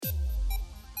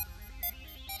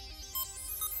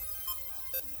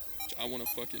I want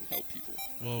to fucking help people.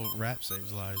 Well, rap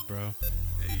saves lives, bro.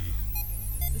 Hey,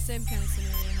 The same kind of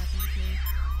scenario happened with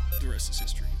me. the rest is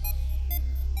history.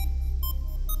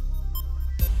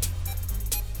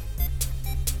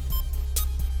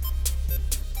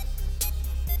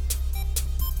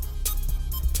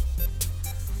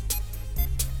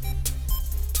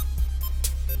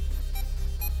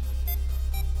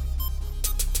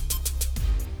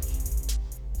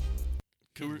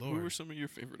 Who were some of your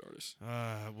favorite artists?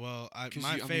 Well, 'Cause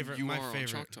my favorite. You my are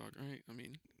favorite. on Chalk Talk, right? I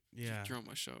mean, Yeah. you're on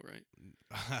my show, right?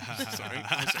 Sorry.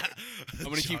 I'm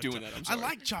gonna keep doing that. I'm I sorry.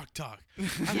 like Chalk Talk.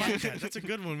 I like that. That's a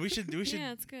good one. We should.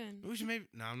 Yeah, it's good. We should maybe.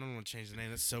 No, I'm not gonna change the name.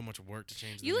 That's so much work to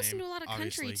change the name. You listen to a lot of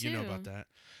country, Obviously, you know too. about that.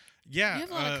 Yeah, You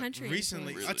have a lot of country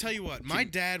recently. influence. I'll tell you what. My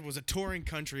dad was a touring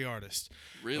country artist.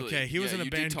 Really? Okay, he was Yeah, in a you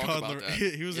did band talk called about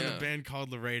that. he was in a Yeah. band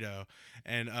called Laredo,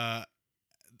 and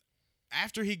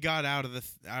after he got out of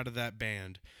that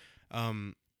band,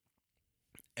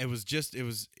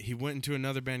 he went into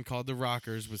another band called the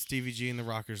Rockers with Stevie G and the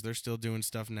Rockers. They're still doing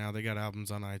stuff now. They got albums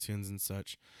on iTunes and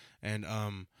such, and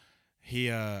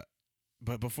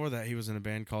but before that, he was in a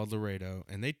band called Laredo,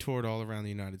 and they toured all around the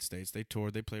United States. They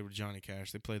toured. They played with Johnny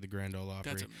Cash. They played the Grand Ole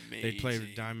Opry. That's amazing. They played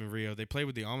with Diamond Rio. They played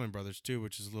with the Allman Brothers too,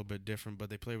 which is a little bit different, but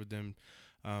they played with them.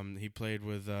 He played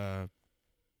with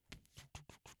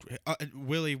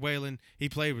Willie Whalen. He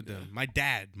played with them.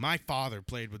 My father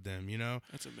played with them. You know.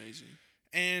 That's amazing.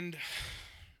 And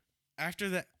after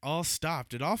that all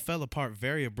stopped, it all fell apart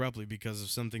very abruptly because of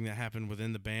something that happened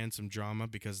within the band, some drama,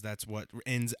 because that's what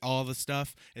ends all the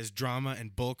stuff is drama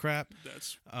and bullcrap.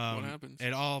 That's what happens.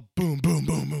 It all boom, boom,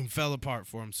 boom, boom fell apart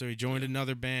for him. So he joined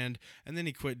another band, and then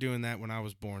he quit doing that when I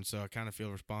was born. So I kind of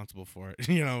feel responsible for it.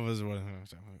 You know,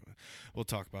 we'll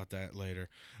talk about that later.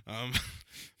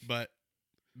 But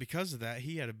because of that,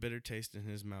 he had a bitter taste in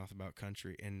his mouth about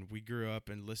country, and we grew up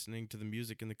and listening to the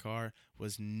music in the car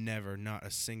was never, not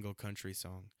a single country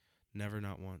song. Never,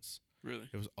 not once. Really?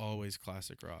 It was always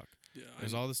classic rock. Yeah. It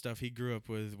was all the stuff he grew up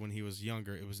with when he was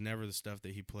younger. It was never the stuff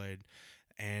that he played.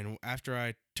 And after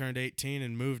I turned 18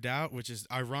 and moved out, which is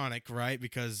ironic, right?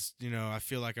 Because, you know, I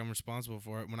feel like I'm responsible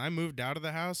for it. When I moved out of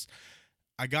the house,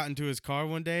 I got into his car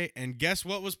one day, and guess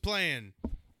what was playing?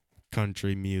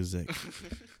 Country music.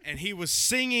 And he was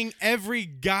singing every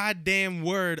goddamn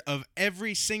word of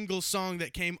every single song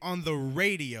that came on the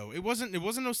radio. It wasn't no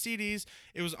CDs.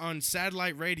 It was on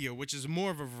satellite radio, which is more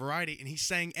of a variety. And he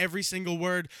sang every single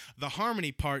word, the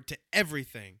harmony part to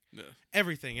everything. Yeah.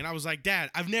 Everything. And I was like, Dad,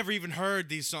 I've never even heard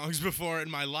these songs before in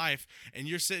my life. And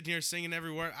you're sitting here singing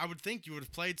every word. I would think you would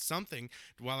have played something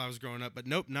while I was growing up. But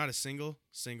nope, not a single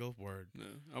word. No,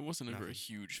 I wasn't ever a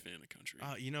huge fan of country.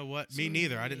 You know what? Me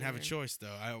neither. I didn't have a choice,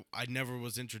 though. I never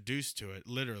was introduced to it,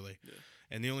 literally. Yeah.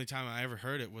 And the only time I ever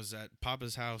heard it was at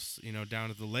Papa's house, you know, down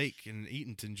at the lake in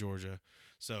Eatonton, Georgia.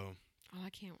 So. Oh, I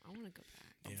want to go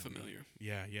back. I'm familiar.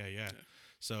 Yeah.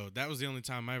 So that was the only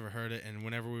time I ever heard it. And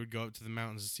whenever we would go up to the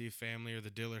mountains to see family or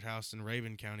the Dillard house in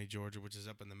Raven County, Georgia, which is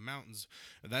up in the mountains,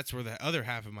 that's where the other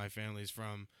half of my family's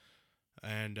from.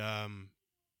 And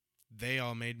they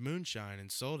all made moonshine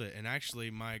and sold it. And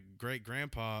actually, my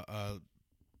great-grandpa,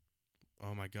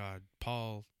 oh, my God,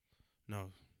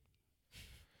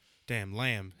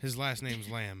 Lamb. His last name's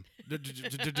Lamb.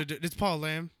 It's Paul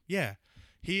Lamb. Yeah.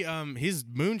 He his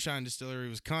moonshine distillery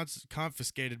was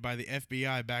confiscated by the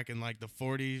FBI back in like the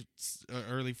 40s,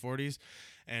 early 40s,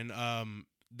 and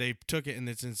they took it, and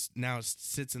now it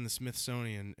sits in the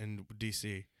Smithsonian in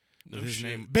D.C. with his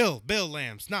name, Bill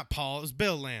Lamb. It's not Paul. It was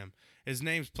Bill Lamb. His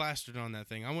name's plastered on that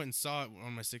thing. I went and saw it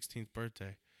on my 16th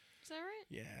birthday. Is that right?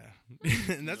 Yeah,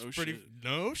 and that's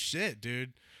no shit,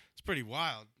 dude. It's pretty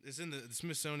wild. It's in the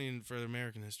Smithsonian for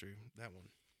American history. That one.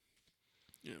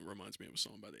 Yeah, it reminds me of a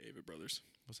song by the Avett Brothers.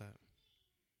 What's that?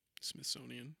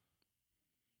 Smithsonian.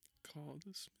 Called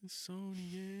the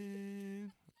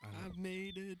Smithsonian. I've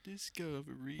made a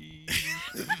discovery.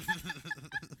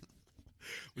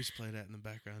 We should play that in the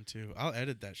background too. I'll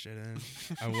edit that shit in.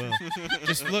 I will.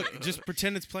 Just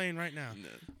pretend it's playing right now. No.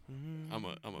 I'm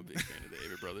a big fan of the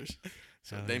Avett Brothers.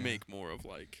 So they make more of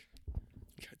like,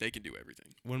 they can do everything.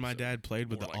 When my dad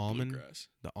played with the like Allman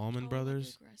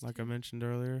Brothers, bluegrass like too. I mentioned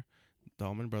earlier, the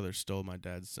Allman Brothers stole my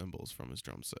dad's cymbals from his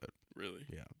drum set. Really?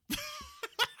 Yeah.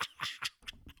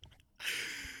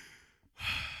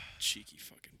 Cheeky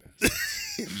fucking bastards.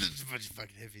 Just a bunch of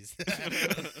fucking hippies.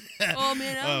 Oh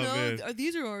man, I don't know. Man.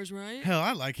 These are ours, right? Hell,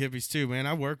 I like hippies too, man.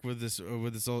 I work with this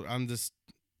old.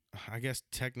 I guess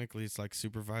technically it's like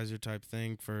supervisor type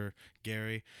thing for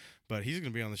Gary, but he's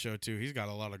gonna be on the show too. He's got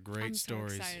a lot of great I'm so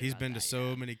stories. excited He's about been to that, so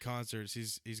yeah. many concerts.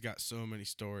 He's got so many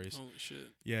stories. Holy shit.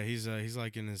 Yeah, he's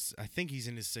like in his. I think he's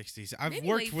in his 60s. I've Maybe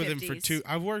worked late with him for 50s.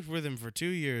 I've worked with him for 2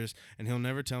 years, and he'll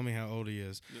never tell me how old he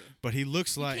is. Yeah. But he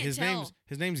looks like can't his tell.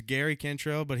 name's Gary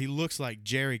Cantrell, but he looks like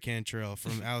Jerry Cantrell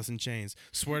from Alice in Chains.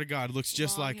 Swear to God, looks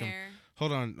just Long like him. hair.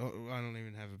 Hold on, I don't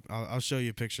even have it. I'll show you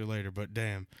a picture later. But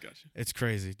damn, Gotcha. it's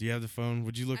crazy. Do you have the phone?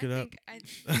 Would you look I it up?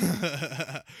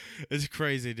 think It's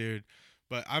crazy, dude.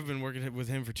 But I've been working with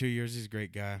him for 2 years. He's a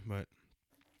great guy. But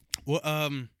what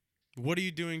are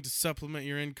you doing to supplement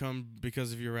your income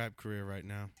because of your rap career right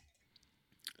now?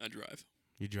 I drive.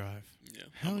 You drive. Yeah.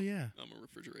 Hell yeah. I'm a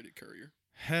refrigerated courier.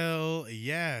 Hell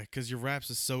yeah, because your raps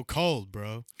is so cold,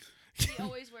 bro. He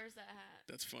always wears that hat.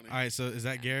 That's funny. All right, so is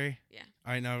that Yeah. Gary? Yeah.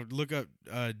 All right, now look up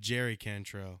Jerry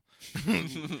Cantrell.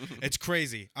 It's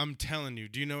crazy. I'm telling you.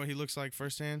 Do you know what he looks like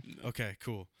firsthand? No. Okay,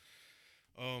 cool.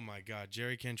 Oh my God,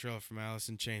 Jerry Cantrell from Alice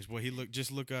in Chains. Well,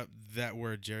 just look up that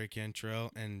word, Jerry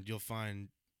Cantrell, and you'll find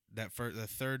that the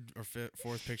third or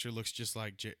fourth picture looks just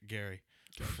like Gary.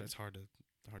 That's hard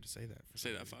to say that. For Say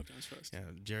some that reason. 5 times fast. Yeah,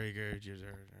 Jerry, I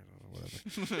don't know,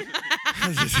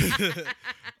 whatever.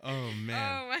 Oh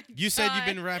man, Oh my you said you've God.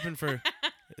 been rapping for.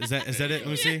 Is that it? Let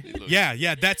me see. He looks-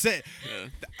 Yeah, that's it. Yeah.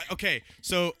 Okay,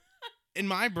 so in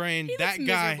my brain, He that looks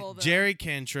guy miserable, though. Jerry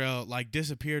Cantrell like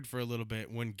disappeared for a little bit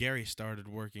when Gary started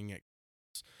working at.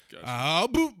 Gotcha.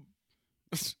 Boop.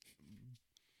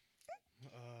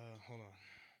 Hold on.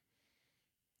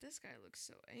 This guy looks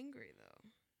so angry though.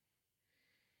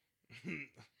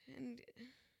 And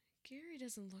Gary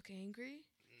doesn't look angry.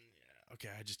 Okay,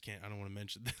 I just can't. I don't want to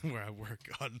mention where I work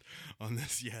on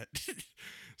this yet,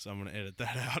 so I'm gonna edit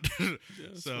that out. Yeah,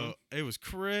 that's So fine. it was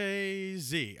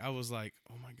crazy. I was like,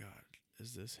 "Oh my God,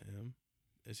 is this him?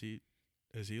 Is he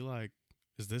like?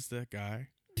 Is this that guy?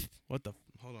 What the?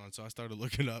 Hold on." So I started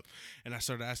looking up, and I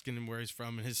started asking him where he's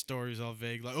from, and his story's all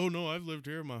vague. Like, "Oh no, I've lived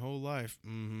here my whole life."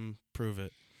 Mm-hmm. Prove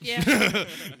it. Yeah.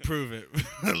 Prove it.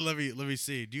 let me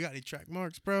see. Do you got any track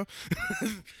marks, bro?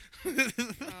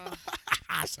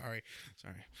 Sorry.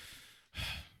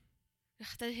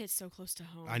 That hits so close to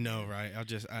home. I know, right? I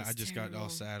just It's got all terrible.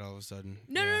 sad all of a sudden.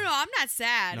 No, Yeah. no, I'm not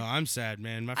sad. No, I'm sad,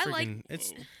 man. My I like- freaking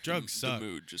it's Whoa. drugs suck. The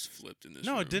mood just flipped in this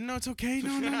No, room. it didn't. No, it's okay.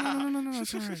 No.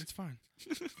 It's all right. It's fine.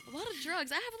 A lot of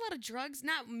drugs. I have a lot of drugs.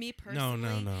 Not me No,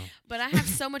 personally. no. But I have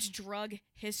so much drug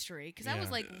history because I was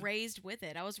Yeah. like Yeah. raised with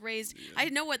it. I was raised. Yeah. I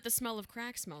know what the smell of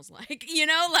crack smells like. You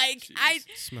know, like Jeez.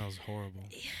 Smells horrible.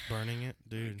 Burning it,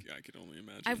 dude. I could only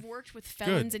imagine. I've worked with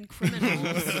felons and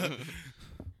criminals.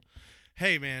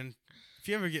 Hey, man, if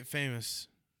you ever get famous,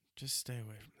 just stay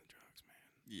away from the drugs, man.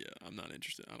 Yeah, I'm not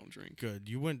interested. I don't drink. Good.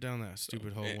 You went down that So-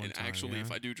 stupid hole and, one and time. actually, yeah?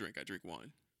 if I do drink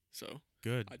wine. So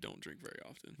Good. I don't drink very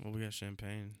often. Well, we got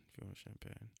champagne. If you want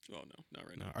champagne. Oh no, not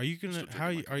right No. now. Are you gonna? Still How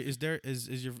you? drinking my Is there? Is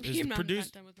your? Is I'm the not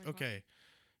producer? done with my Okay.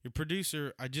 Your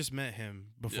producer, I just met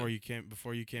him before you came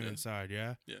Yeah. inside,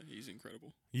 yeah? Yeah, he's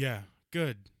incredible. Yeah.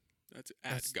 Good. That's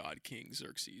That's- at God King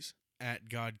Xerxes. At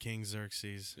God King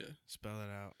Xerxes. Yeah. Spell it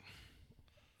out.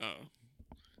 Oh,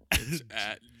 it's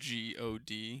at God,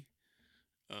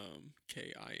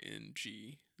 King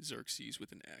Xerxes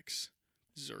with an X.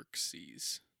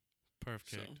 Xerxes.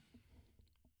 Perfect. So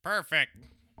Perfect.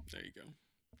 there you go.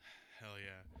 Hell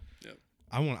yeah. Yep.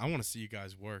 I want to see you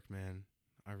guys work, man.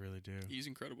 I really do. He's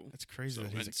incredible. That's crazy So-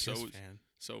 that he's a and Kiss so is- fan.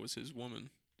 So is his woman.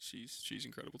 She's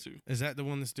incredible too. Is that the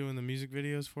one that's doing the music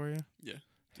videos for you? Yeah.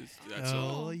 That's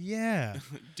Hell yeah.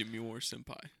 Demure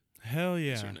Senpai. Hell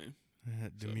That's her yeah. name.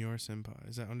 Demure Senpai.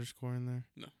 Is that underscore in there?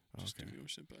 No, Oh, just okay. Demure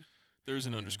Senpai. There's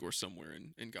an Oh, yeah. underscore somewhere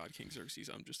in God King Xerxes.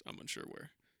 I'm unsure where.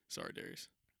 Sorry, Darius.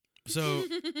 So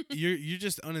you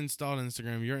just uninstalled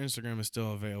Instagram. Your Instagram is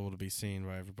still available to be seen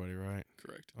by everybody, right?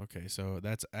 Correct. Okay, so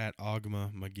that's at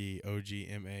Ogma McGee,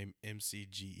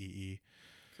 OGMAMCGEE.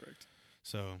 Correct.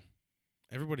 So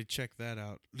everybody check that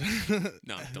out.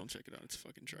 No, don't check it out. It's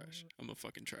fucking trash. I'm a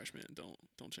fucking trash man. Don't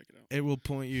check it out. It will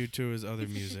point you to his other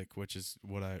music, which is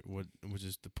which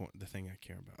is the thing I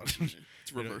care about. Yeah.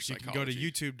 It's reverse You psychology. can go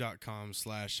to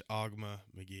youtube.com/Ogma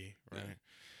McGee, right?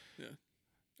 Yeah.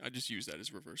 I just use that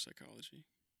as reverse psychology.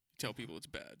 Tell people it's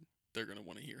bad. They're gonna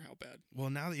want to hear how bad. Well,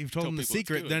 now that you've told Tell them the people it's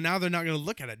secret, good. they're not going to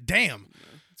look at it. Damn. No,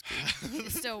 it's good.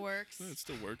 It still works. No, it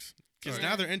still works. Because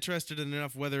Alright. now they're interested in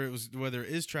enough whether it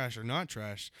is trash or not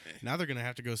trash. Eh. Now they're gonna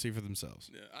have to go see for themselves.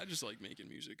 Yeah, I just like making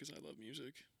music because I love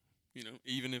music. You know,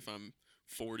 even if I'm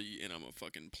 40 and I'm a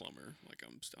fucking plumber, like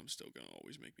I'm still gonna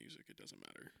always make music. It doesn't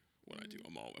matter what I do.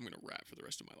 I'm gonna rap for the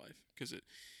rest of my life because it.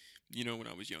 You know, when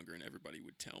I was younger and everybody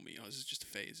would tell me, "Oh, this is just a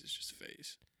phase. It's just a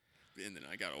phase." and then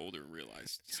I got older and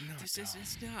realized It's not,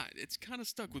 it's not. It's kind of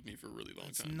stuck with me for a really long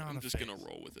It's time. not I'm a just gonna phase.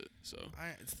 roll with it. So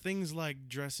Things like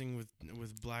dressing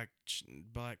with black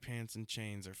pants and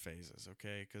chains are phases,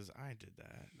 okay? Because I did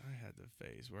that. I had the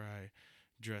phase where I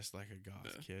dressed like a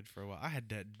goth kid for a while. I had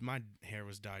that. My hair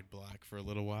was dyed black for a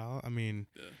little while. I mean,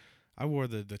 I wore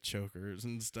the chokers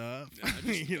and stuff.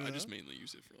 Yeah, I just mainly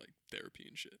use it for like therapy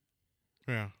and shit.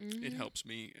 Yeah. It helps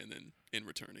me, and then in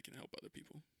return, it can help other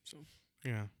people. So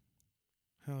Yeah.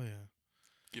 Hell yeah.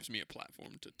 gives me a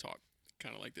platform to talk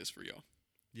kind of like this for y'all.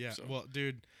 Yeah. So. Well,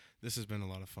 dude, this has been a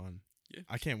lot of fun. Yeah.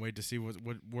 I can't wait to see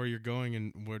where you're going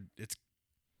and where it's.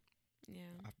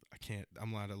 Yeah. I can't.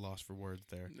 I'm at a loss for words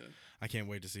there. Yeah. I can't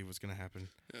wait to see what's gonna happen.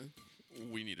 Yeah.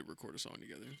 We need to record a song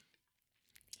together.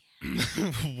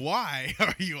 Why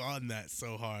are you on that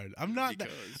so hard? I'm not.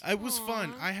 Because It was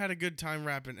fun. Aw. I had a good time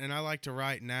rapping, and I like to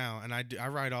write now, and I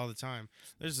write all the time.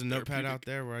 There's a notepad out Therapeutic.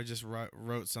 there where I just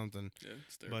wrote something. yeah,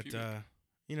 it's But therapeutic.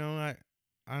 you know, I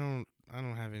don't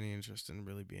have any interest in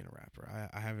really being a rapper.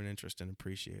 I have an interest in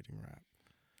appreciating rap.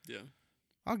 Yeah,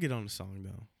 I'll get on the song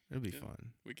though. It'll be Yeah.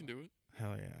 fun. we can do it.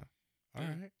 Hell yeah. All Yeah.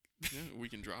 right. Yeah, we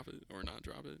can drop it or not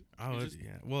drop it. Oh We just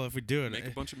yeah. Well, if we do it, make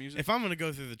a bunch of music. if I'm gonna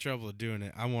go through the trouble of doing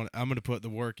it, I'm gonna put the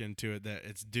work into it that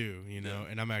it's due, you know. Yeah.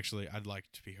 And I'd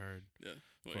like to be heard, yeah,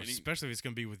 well, Well, especially if it's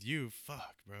gonna be with you.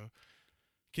 Fuck, bro.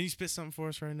 Can you spit something for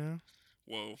us right now?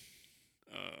 whoa,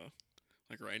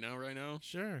 like right now.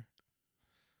 Sure.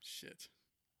 Shit.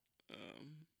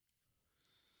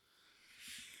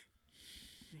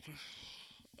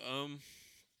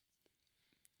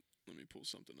 Let me pull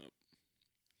something up.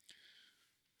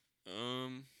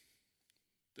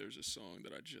 There's a song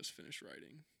that I just finished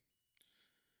writing.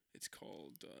 It's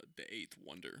called The Eighth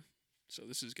Wonder. So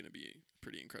this is gonna be a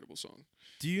pretty incredible song.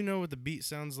 Do you know what the beat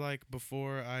sounds like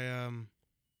before I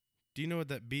Do you know what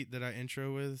that beat that I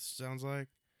intro with sounds like?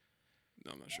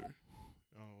 No, I'm not sure.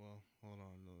 Oh well, hold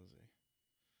on, Lizzie.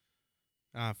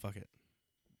 Ah, fuck it.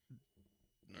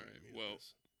 All right. Well,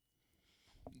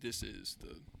 this is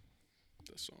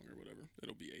the song or whatever.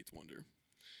 It'll be Eighth Wonder.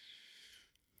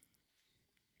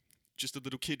 Just a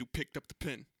little kid who picked up the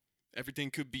pen.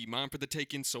 Everything could be mine for the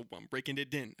taking, so I'm breaking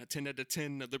it in. A 10 out of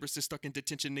 10, a lyricist stuck in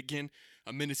detention again.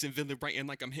 A menacing villain writing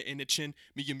like I'm hitting the chin.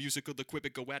 Me and musical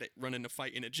equipment go at it, running a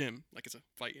fight in a gym. Like it's a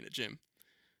fight in a gym.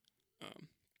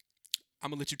 I'm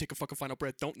gonna let you take a fucking final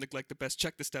breath. Don't neglect the best.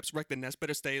 Check the steps. Wreck the nest.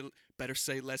 Better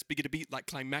say less. Begin to beat like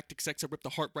climactic sex. I rip the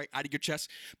heart right out of your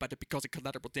chest. But it causing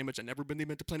collateral damage. I never really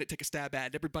meant to plan it. Take a stab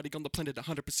at everybody on the planet.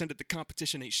 100% of the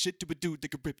competition ain't shit to a dude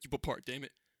that could rip you apart. Damn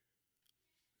it.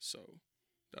 So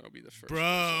that'll be the first.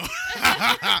 Bro.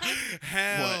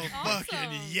 Hell What? fucking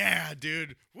Awesome. yeah,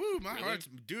 dude. Woo, my Really? heart's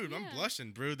dude, I'm Yeah.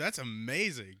 blushing, bro. That's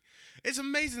amazing. It's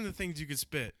amazing the things you can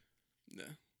spit. Yeah.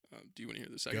 Do you want to hear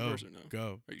the second Go. verse or no?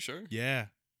 Go. Are you sure? Yeah.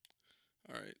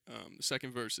 All right. The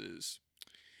second verse is,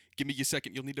 give me your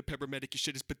second. You'll need a paramedic. Your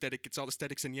shit is pathetic. It's all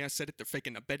aesthetics. And yeah, I said it. They're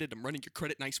faking. I bet it. I'm running your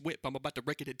credit. Nice whip. I'm about to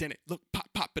wreck it and dent it. Look, pop,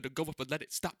 pop. Better go up and let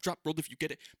it. Stop, drop, roll if you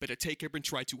get it. Better take care and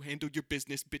try to handle your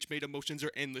business. Bitch made emotions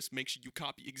are endless. Make sure you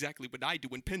copy exactly what I do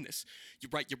and pin this. You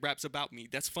write your raps about me.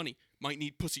 That's funny. Might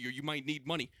need pussy or you might need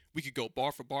money. We could go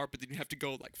bar for bar, but then you have to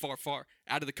go like far, far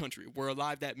out of the country. We're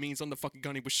alive. That means I'm the fucking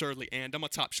gunny with Shirley. And I'm a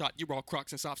top shot. You're all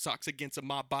Crocs and soft socks against a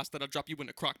mob boss that I'll drop you in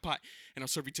a crock pot. And I'll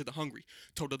serve you to the hungry.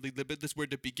 Totally limitless. Where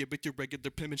to begin with your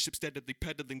regular penmanship steadily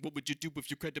peddling. What would you do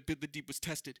if your credibility was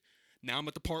tested? Now I'm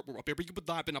at the part where I'll bury you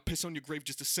alive and I'll piss on your grave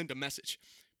just to send a message.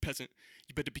 Peasant,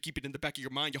 you better be keeping it in the back of your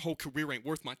mind. Your whole career ain't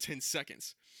worth my 10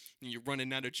 seconds. And you're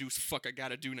running out of juice. Fuck, I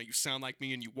gotta do. Now you sound like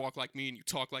me and you walk like me and you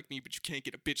talk like me, but you can't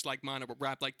get a bitch like mine or a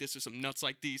rap like this or some nuts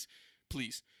like these.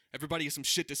 Please, everybody has some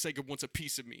shit to say or wants a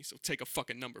piece of me. So take a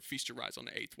fucking number. Feast your eyes on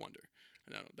the eighth wonder.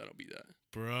 And that'll be that.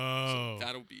 Bro. So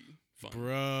that'll be fun.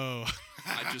 Bro.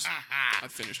 I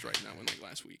finished right now in like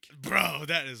last week. Bro,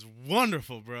 that is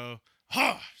wonderful, bro.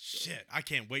 Oh, shit. I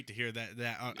can't wait to hear that.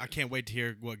 I can't wait to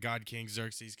hear what God King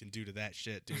Xerxes can do to that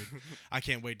shit, dude. I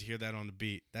can't wait to hear that on the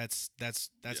beat. That's Yeah,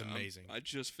 amazing. I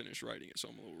just finished writing it, so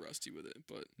I'm a little rusty with it,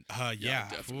 but Yeah,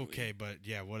 definitely. okay, but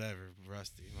yeah, whatever.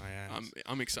 Rusty, my ass.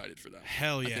 I'm excited for that.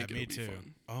 Hell I yeah, think me it'll be too.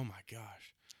 fun. Oh my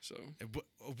gosh. So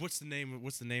What's the name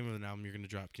of an album you're gonna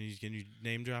drop? Can you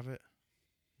name drop it?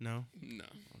 No. no,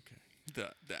 Okay.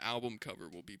 the album cover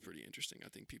will be pretty interesting. I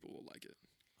think people will like it.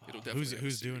 It'll Oh, definitely have a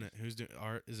who's doing series. it? Who's doing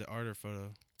art? Is it art or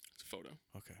photo? It's a photo.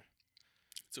 Okay.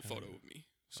 It's a Hell photo yeah. of me.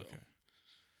 So Okay.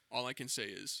 all I can say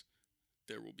is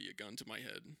there will be a gun to my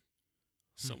head.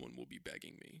 Someone will be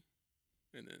begging me,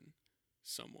 and then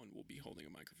someone will be holding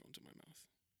a microphone to my mouth.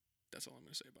 That's all I'm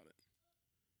gonna say about it.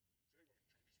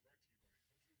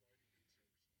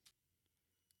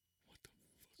 What the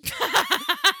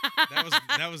fuck?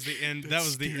 That was the end. That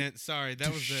was the end. Sorry, that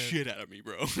was the shit out of me,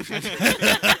 bro.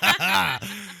 I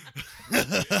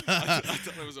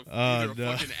thought it was either a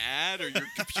fucking ad or your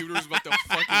computer was about to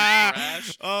fucking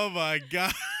crash. Oh my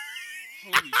god.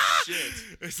 Holy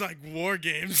shit. It's like war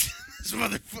games. This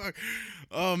motherfucker.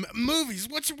 Movies.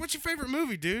 What's your favorite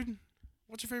movie, dude?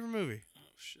 What's your favorite movie? Oh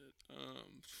shit.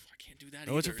 I can't do that.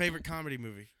 What's either. your favorite comedy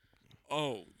movie?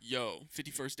 Oh,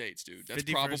 50 First Dates, dude. That's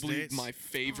 50 First probably Dates? my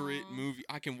favorite Aw. movie.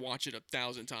 I can watch it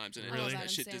 1,000 times and Really? that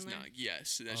shit does Adam not. Sandler.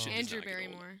 Yes, that Oh. shit does Andrew not get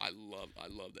old. Barrymore. I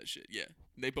love that shit. Yeah,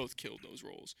 they both killed those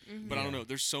roles. Mhm. But I don't Yeah. know.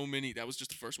 There's so many. That was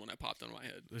just the first one that popped into my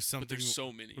head. There's But something there's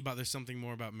so many. there's something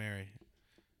more about Mary.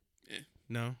 Eh.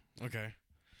 No? Okay.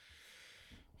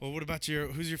 Well, what about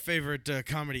who's your favorite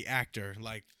comedy actor?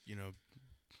 Like,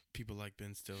 people like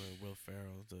Ben Stiller, Will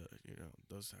Ferrell,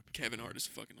 those type of Kevin people. Hart is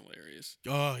fucking hilarious.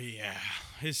 Oh yeah,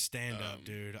 his stand-up, Um,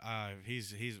 dude.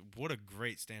 He's what a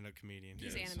great stand-up comedian. he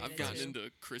He's is. animated, I've gotten too.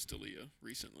 into Chris D'Elia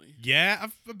recently. Yeah,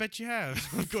 I bet you have.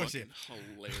 Of course, yeah. Fucking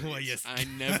hilarious. Well, yes.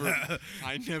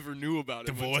 I never knew about it.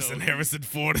 Divorce and until- Harrison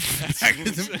Ford. That's what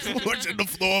I'm saying. Porch and the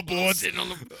floorboards. Sitting on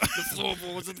the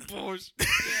floorboards of the Porsche.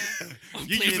 I'm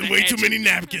You're playing using the way too hatchet. many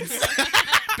napkins.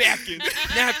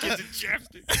 napkins and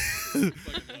chapstick.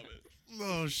 Fucking love it.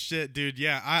 Oh shit, dude!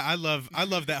 Yeah, I love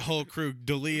that whole crew.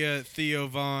 Dalia, Theo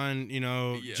Vaughn,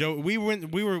 Yeah. Joe. We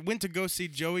went to go see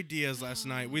Joey Diaz last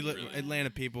night. We Really? Atlanta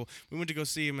people. We went to go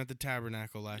see him at the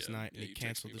Tabernacle last Yeah, night, yeah, and he you texted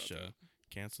canceled me the about show. that.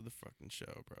 Canceled the fucking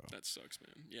show, bro. That sucks,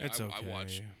 man. Yeah, It's I okay.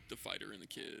 watched The Fighter and the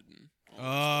Kid. And all that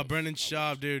Oh, stuff. Brendan I Schaub,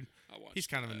 watched- dude. I watched He's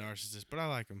kind of a that. narcissist, but I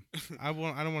like him. I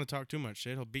don't want to talk too much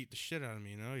shit. He'll beat the shit out of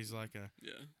me. He's like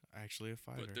Yeah, actually a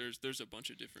fighter. but there's a bunch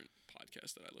of different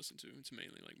podcasts that I listen to. It's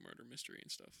mainly like murder mystery and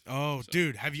stuff. Oh, So-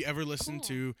 dude, have you ever listened Cool.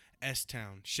 to S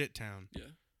Town, Shit Town? Yeah.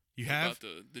 You have?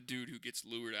 About the dude who gets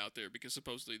lured out there because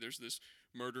supposedly there's this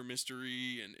murder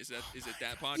mystery, and is it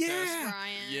that podcast? Yeah.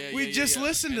 Ryan. Yeah, We just yeah.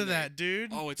 listened to And that,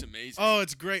 dude. Oh, it's amazing. Oh,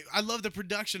 it's great. I love the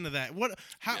production of that.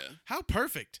 How Yeah.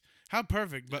 perfect. How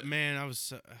perfect. But Yeah. man, that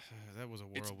was a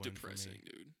whirlwind it's for me. depressing,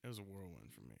 dude. It was a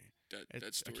whirlwind for me. That I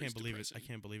story can't believe depressing. it. I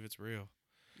can't believe it's real.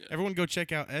 Yeah. Everyone go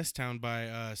check out S Town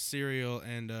by Serial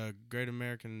and Great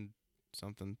American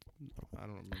something. I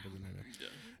don't remember the name of it.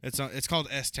 Yeah. It's called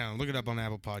S Town. Look it up on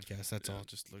Apple Podcasts. That's Yeah. all.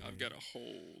 Just look. I've got a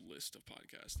whole list of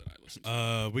podcasts that I listen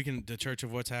to. We can the Church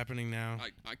of What's Happening Now.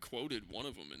 I quoted one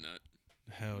of them in that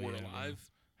Hell We're yeah. man. Alive.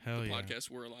 Hell the yeah. podcast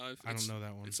We're Alive. I don't know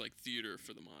that one. It's like theater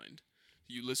for the mind.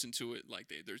 You listen to it like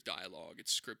there's dialogue.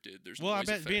 It's scripted. There's Well, I noise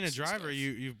bet being a effects and driver,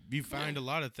 stuff. you find a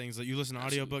lot of things. Like you listen to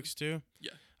Absolutely. audiobooks too.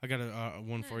 Yeah. I got a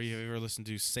one for you. Nice. Have you ever listened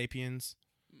to Sapiens?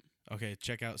 Okay,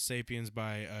 check out Sapiens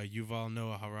by Yuval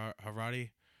Noah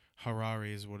Harari.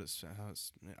 Harari is what it's.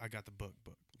 I got the book,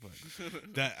 but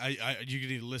that you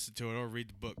can either listen to it or read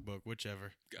the book,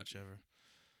 whichever. Gotcha. Whichever.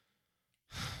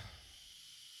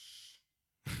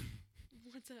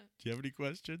 What's up? Do you have any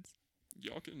questions?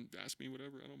 Y'all can ask me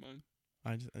whatever. I don't mind.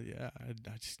 I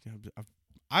just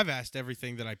I've asked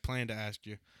everything that I planned to ask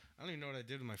you. I don't even know what I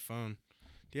did with my phone.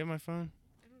 Do you have my phone?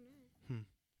 I don't know.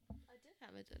 I did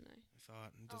have it, didn't I? I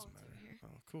thought it doesn't it's over matter. here.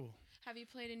 Oh, cool. Have you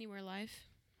played Anywhere Live?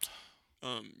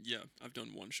 Yeah, I've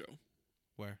done one show.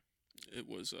 Where It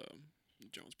was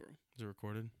Jonesboro. is it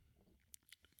recorded?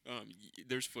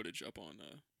 There's footage up on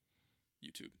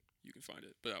YouTube. You can find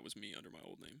it, but that was me under my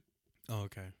old name. Oh,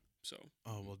 okay. So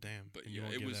Oh well, damn. But And you yeah,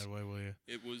 won't it give was- that away, will you?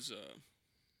 it was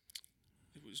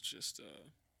just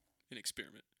an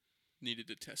experiment. Needed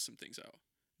to test some things out.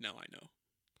 Now I know.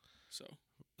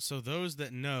 So those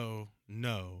that know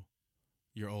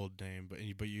your old name, but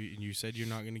you said you're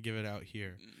not going to give it out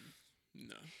here.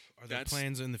 No, Are there That's-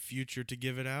 plans in the future to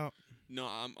give it out? no,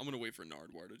 I'm gonna wait for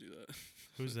Nardwar to do that.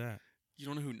 Who's that? You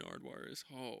don't know who Nardwar is?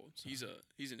 Oh, he's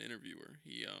an interviewer.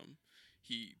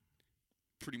 He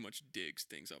pretty much digs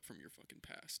things up from your fucking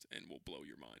past and will blow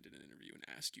your mind in an interview and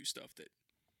ask you stuff that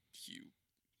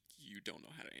you don't know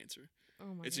how to answer.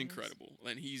 Oh my It's goodness. incredible.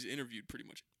 And he's interviewed pretty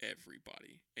much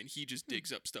everybody. And he just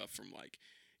digs up stuff from like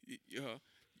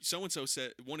so and so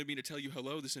wanted me to tell you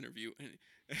hello this interview and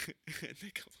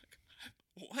they go like,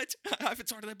 what? I haven't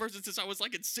talked to that person since I was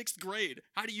like in 6th grade.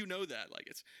 How do you know that? Like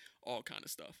it's all kind of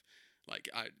stuff. Like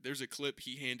there's a clip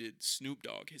he handed Snoop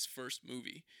Dogg his first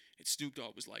movie, and Snoop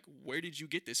Dogg was like, "Where did you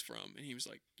get this from?" And he was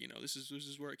like, "This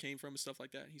is where it came from and stuff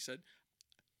like that." And he said,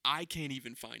 "I can't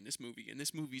even find this movie, and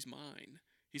this movie's mine."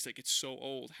 He's like, "It's so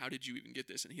old. How did you even get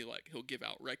this?" And he'll give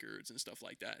out records and stuff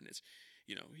like that, and it's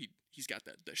he's got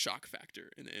the shock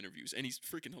factor in the interviews, and he's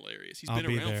freaking hilarious. He's I'll been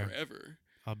be around there. forever.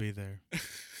 I'll be there.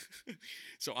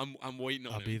 So I'm waiting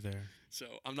on I'll him. be there. So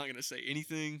I'm not gonna say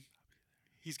anything.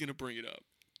 He's gonna bring it up.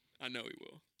 I know he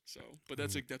will. So, but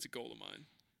that's a goal of mine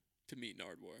to meet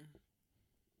Nardwar.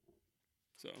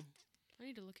 So, I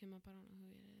need to look him up. I don't know who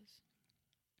he is.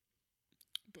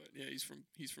 but yeah,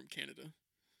 he's from Canada.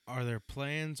 Are there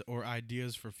plans or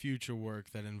ideas for future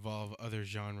work that involve other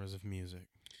genres of music?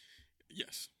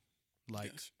 Yes.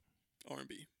 Like, yes.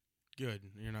 R&B. Good.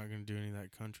 You're not going to do any of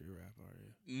that country rap, are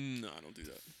you? No, I don't do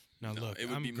that. Now No, look, it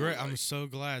would I'm be more great. I'm like- so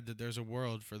glad that there's a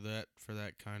world for that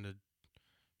kind of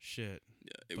shit.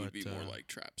 Yeah, it would be But, more like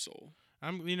trap soul.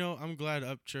 I'm glad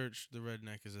Upchurch the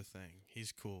Redneck is a thing.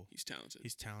 He's cool. He's talented.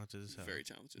 He's talented as hell. Very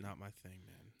talented. Not my thing,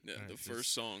 man. Yeah, the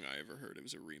first song I ever heard, it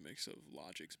was a remix of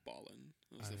Logic's Ballin'.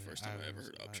 That was the first time I ever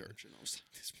heard Upchurch, and I was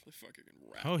like, this motherfucker can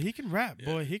rap. Oh, he can rap, Yeah.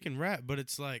 boy. He can rap, but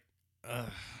it's like, Yeah,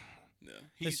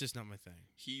 it's just not my thing.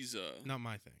 he's Not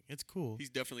my thing. It's cool. he's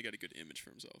definitely got a good image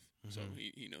for himself. So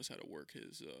Mhm. he knows how to work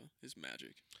his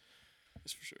magic.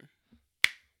 That's for sure.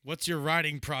 What's your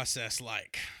writing process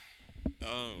like?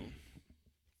 Oh,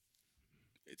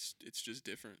 it's just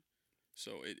different.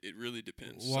 So it really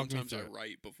depends. Walk me Sometimes I through it.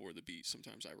 write before the beat.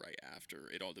 Sometimes I write after.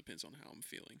 It all depends on how I'm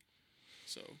feeling.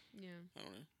 So Yeah. I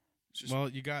don't know. It's just, Well,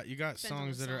 you got on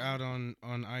songs the that are song. out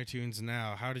on iTunes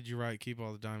now. How did you write "Keep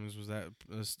All the Diamonds"? Was that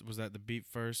the beat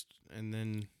first, and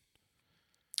then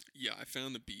yeah, I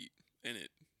found the beat, and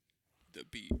the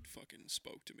beat fucking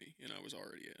spoke to me, and I was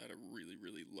already at a really,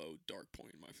 really low, dark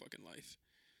point in my fucking life.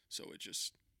 So it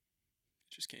just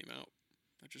came out.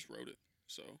 I just wrote it.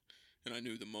 So, and I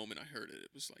knew the moment I heard it,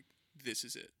 it was like, this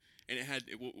is it. And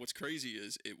what's crazy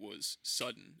is it was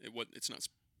sudden. It's not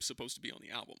supposed to be on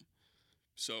the album.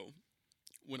 So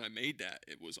when I made that,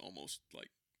 it was almost like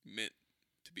meant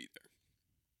to be there.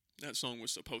 That song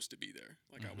was supposed to be there.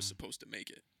 Like I was supposed to make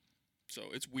it. So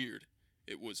it's weird.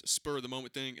 It was a spur of the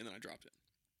moment thing, and then I dropped it.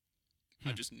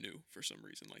 I just knew for some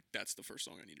reason, like that's the first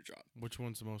song I need to drop. which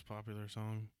one's the most popular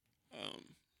song?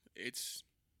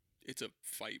 It's a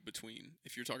fight between,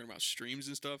 if you're talking about streams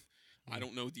and stuff, I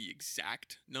don't know the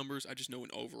exact numbers. I just know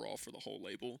an overall for the whole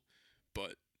label.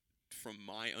 But from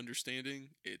my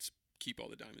understanding, it's Keep All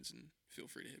the Diamonds and Feel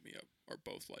Free to Hit Me Up are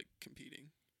both like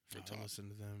competing for I top. listen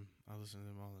to them. I listen to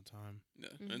them all the time.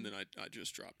 Yeah. And then I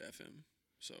just dropped FM.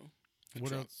 So I What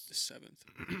dropped else? the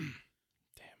 7th.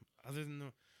 Damn.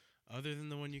 Other than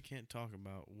the one you can't talk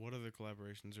about, what other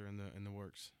collaborations are in the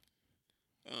works?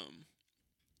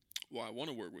 Well, I want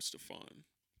to work with Stefan.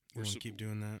 We want to keep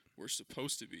doing that. We're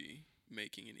supposed to be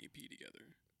making an EP together.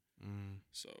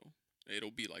 So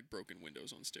it'll be like Broken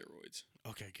Windows on steroids.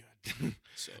 Okay, good.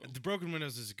 So The Broken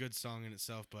Windows is a good song in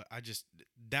itself, but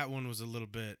that one was a little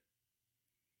bit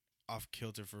off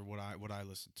kilter for what I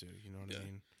listened to. You know what I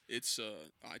mean? it's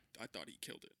I thought he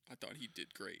killed it. I thought he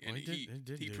did great, Well, and he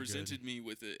did he do presented me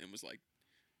with it and was like,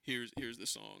 here's the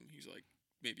song. He's like,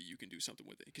 maybe you can do something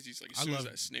with it, because he's like, as I soon as love-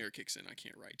 that snare kicks in, I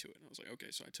can't write to it. And I was like, okay,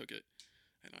 so I took it,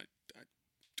 and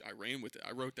I ran with it.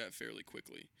 I wrote that fairly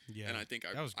quickly. Yeah. And I think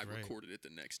that was I great. recorded it the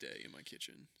next day in my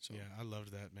kitchen. So Yeah, I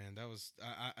loved that, man. That was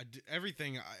I did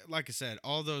everything. Like I said,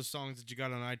 all those songs that you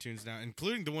got on iTunes now,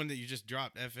 including the one that you just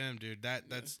dropped, FM, dude.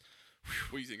 That's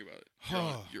what do you think about it?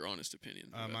 Oh. Your honest opinion.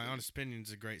 of my it. honest opinion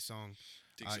is a great song.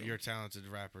 Think so? You're a talented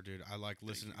rapper, dude. I like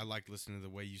listening. you. I like listening to the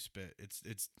way you spit. It's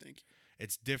Thank you.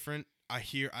 it's different. I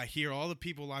hear all the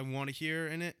people I want to hear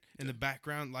in it in the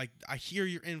background. Like I hear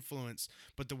your influence,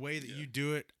 but the way that you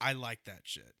do it, I like that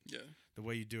shit. Yeah. The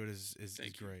way you do it is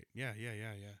Thank you. great. Yeah.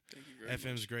 Thank you very FM's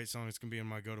much. a great song. It's gonna be in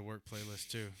my go to work playlist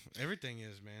too. Everything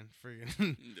is, man.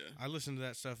 Freaking. Yeah. I listen to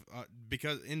that stuff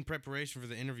because in preparation for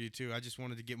the interview too. I just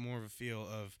wanted to get more of a feel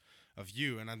of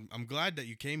you, and I'm glad that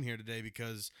you came here today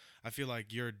because I feel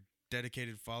like your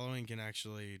dedicated following can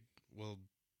actually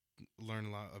learn a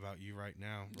lot about you right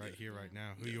now, right here, right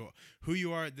now. Who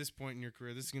you are at this point in your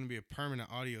career. This is gonna be a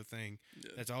permanent audio thing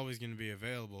that's always gonna be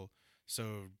available.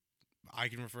 So I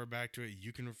can refer back to it.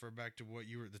 You can refer back to what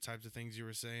the types of things you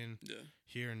were saying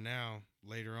here and now,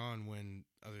 later on when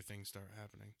other things start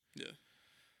happening. Yeah.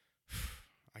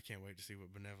 I can't wait to see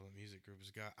what Benevolent Music Group has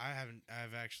got.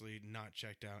 I've actually not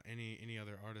checked out any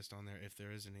other artist on there, if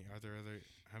there is any.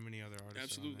 How many other artists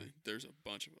Absolutely. are on there? There's a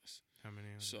bunch of us. How many?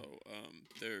 So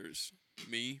there's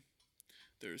me.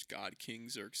 There's God King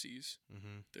Xerxes.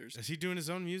 There's Is he doing his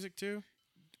own music too?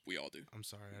 we all do. I'm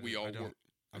sorry. We all I don't. work.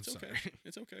 I'm It's sorry. okay.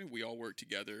 It's okay. We all work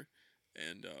together,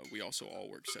 and we also all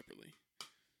work separately.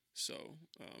 So,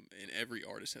 and every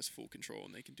artist has full control,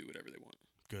 and they can do whatever they want.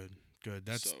 Good.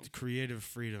 That's So- creative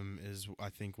freedom is, I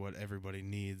think, what everybody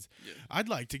needs. Yeah. I'd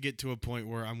like to get to a point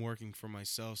where I'm working for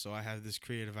myself, so I have this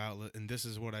creative outlet, and this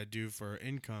is what I do for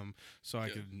income, so I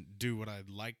can do what I'd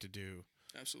like to do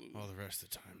Absolutely. all the rest of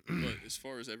the time. But as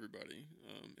far as everybody,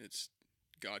 it's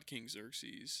God King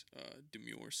Xerxes,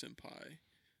 Demure Senpai,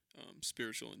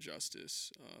 Spiritual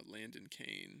Injustice, Landon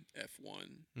Kane,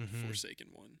 F1, Mhm. Forsaken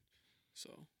One.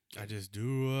 So I just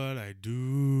do what I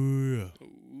do.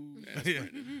 oh, that's Yeah.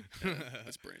 Brandon.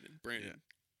 That's Brandon. Brandon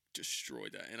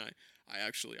destroyed that, and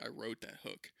I wrote that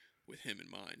hook with him in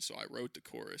mind. So I wrote the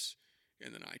chorus,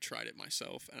 and then I tried it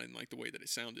myself, and I didn't like the way that it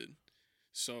sounded.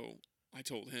 So I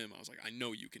told him, I was like, I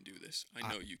know you can do this. I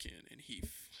know you can, and he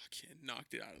fucking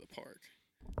knocked it out of the park.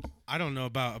 I don't know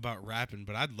about rapping,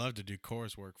 but I'd love to do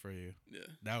chorus work for you. Yeah.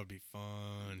 That would be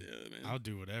fun. Yeah, man. I'll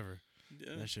do whatever.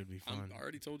 Yeah. That should be fun. I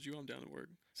already told you I'm down to work.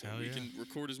 So Hell we yeah. can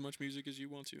record as much music as you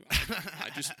want to.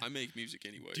 I make music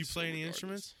anyway. Do you play any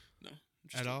instruments? No.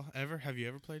 At all? Ever? Have you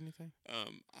ever played anything?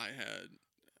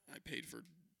 I paid for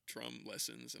drum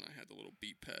lessons and I had the little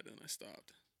beat pad and I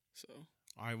stopped. So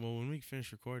All right, well, when we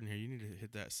finish recording here, you need to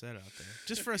hit that set out there.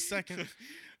 Just for a second.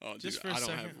 oh, Just dude, for a I don't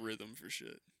second. have rhythm for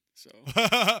shit. So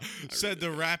Said the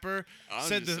don't. rapper. I'm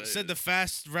Said just the saying.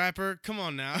 fast rapper. Come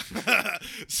on now. I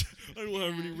don't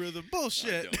have any rhythm.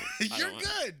 Bullshit. I You're don't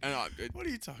good. And What are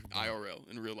you talking about? IRL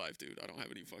in real life, dude. I don't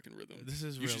have any fucking rhythm. This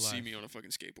is you real should life. see me on a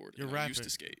fucking skateboard. You're and I used rapping. to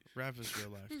skate. Rap is real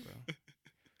life, bro.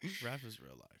 Rap is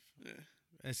real life.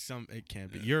 Yeah. It can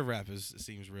be. Yeah. Your rap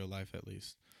seems real life at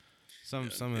least. Some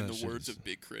of in that the shit words is- of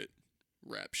Big Crit,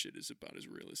 rap shit is about as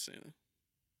real as Santa.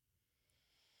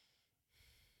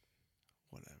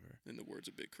 whatever. In the words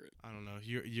of Big Crit. I don't know.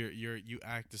 You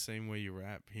act the same way you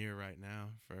rap here right now,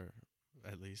 for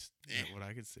at least what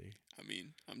I could see. I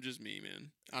mean, I'm just me,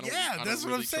 man. I That's don't what I'm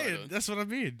really try saying. to- That's what I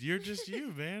mean. You're just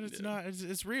you, man. It's Yeah. not.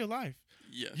 It's real life.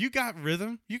 Yeah. You got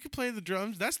rhythm. You can play the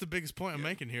drums. That's the biggest point I'm Yeah.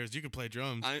 making here. Is you can play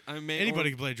drums. I may Anybody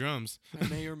or, can play drums. I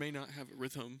may or may not have a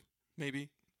rhythm. Maybe.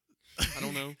 I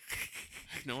don't know.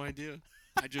 I have no idea.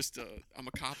 I just I'm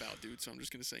a cop out, dude. So I'm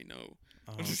just gonna say no.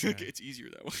 Oh, I'm just okay. it's easier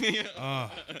that way. Oh,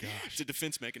 It's a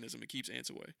defense mechanism. It keeps ants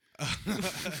away.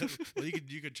 Well,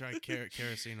 you could try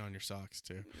kerosene on your socks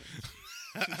too.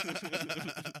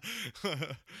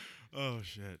 Oh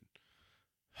shit!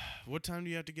 What time do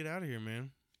you have to get out of here,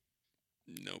 man?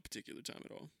 No particular time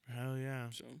at all. Hell yeah!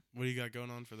 So What do you got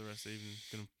going on for the rest of the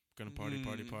evening? Gonna party?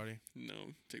 no,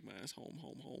 take my ass home.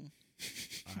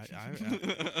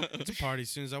 It's a party as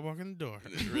soon as I walk in the door.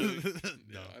 Really? No,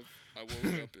 Yeah, I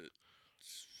woke up at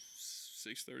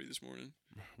 6:30 this morning.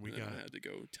 we and then got I had to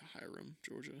go to Hiram,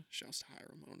 Georgia. Shouts to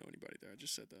Hiram. I don't know anybody there. I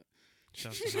just said that.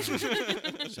 Shouts to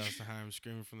Hiram. Shouts to Hiram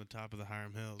screaming from the top of the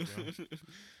Hiram Hills, bro.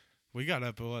 We got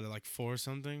up at like 4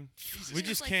 something. We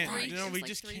just can't. Three, You know, it was we like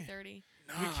just can't. 3:30. We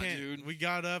Nah, can't. dude. We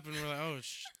got up and we're like, oh,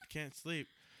 can't sleep.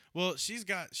 Well, she's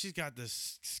got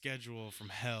this schedule from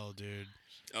hell, dude.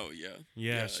 Oh yeah.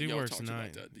 Yeah, she y'all works talked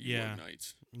night. About that. You Yeah. work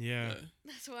nights. Yeah,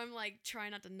 That's why I'm like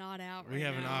trying not to nod out. we right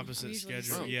have an now. I'm opposite usually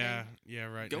schedule. sleeping. Yeah,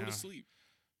 right Go now. to sleep.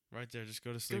 Right there, just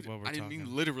go to sleep Dude, while we're I didn't talking.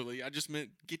 mean literally. I just meant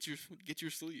get your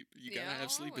sleep. You gotta Yeah,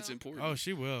 have sleep. I It's will. important. Oh,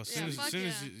 she will. As Yeah, soon as, fuck soon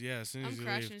as yeah. you, as soon as I'm you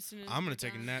crashing leave. as soon as I'm we're gonna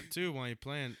take a done. nap too while you're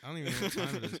playing. I don't even know what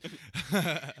time it is.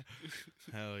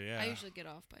 Hell yeah. I usually get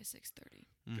off by 6:30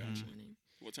 Mhm. Gotcha. in the morning.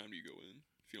 What time do you go in?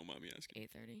 If you don't mind me asking.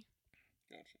 8:30.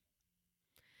 Gotcha.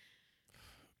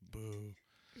 Boo.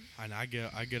 And I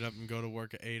get up and go to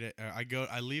work at 8.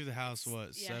 I leave the house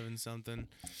what Yeah. 7 something,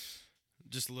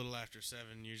 just a little after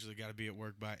 7. Usually got to be at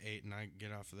work by 8, and I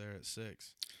get off of there at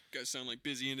 6. You guys sound like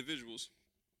busy individuals.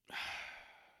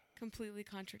 Completely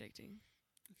contradicting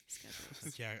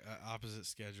schedules. Yeah, opposite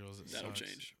schedules. It That'll sucks.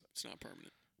 change. It's not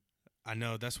permanent. I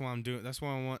know. That's why I'm doing. That's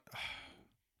why I want.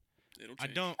 It'll I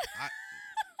change. don't.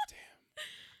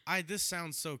 Damn. This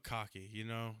sounds so cocky, you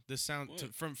know. This sounds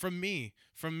What? from me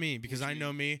because What I you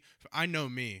know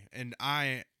me, and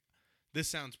This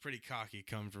sounds pretty cocky,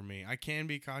 come from me. I can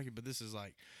be cocky, but this is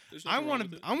like, There's I nothing wrong want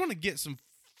with to. it. I want to get some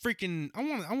freaking. I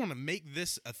want to make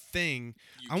this a thing.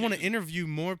 You I want to can. interview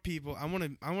more people. I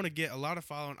want to get a lot of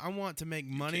following. I want to make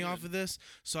money off can. of this,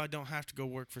 so I don't have to go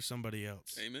work for somebody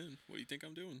else. Amen. What do you think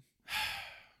I'm doing?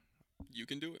 You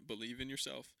can do it. Believe in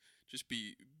yourself. Just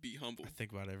be humble. I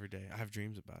think about it every day. I have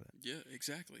dreams about it. Yeah,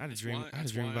 exactly. I had a That's dream. why- I had a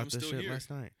that's dream why about I'm this still shit here. last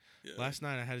night. Yeah. Last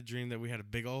night I had a dream that we had a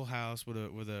big old house with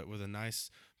a nice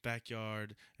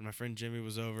backyard, and my friend Jimmy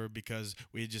was over because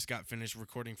we had just got finished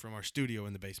recording from our studio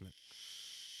in the basement,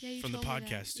 Yeah, you from the told me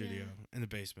that, podcast studio yeah. in the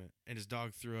basement, and his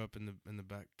dog threw up in the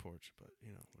back porch. But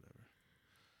you know, whatever.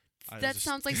 That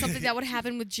sounds like something that would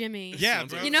happen with Jimmy. Yeah, Sounds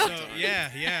bro. like You know? So, yeah.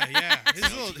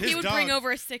 His He would dog, bring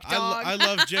over a sick dog. I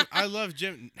love Jim.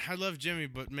 I love Jimmy,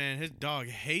 but man, his dog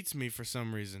hates me for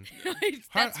some reason.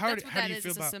 that's how what do that you is. feel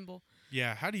It's a about- symbol.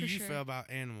 Yeah, how do For you sure. feel about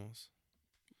animals?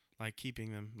 Like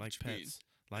keeping them, like What you mean? pets,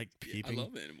 like Yeah, keeping. I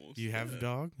love animals. Do you have Yeah. a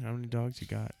dog? How many dogs you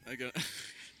got? I got.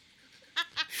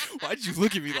 Why'd you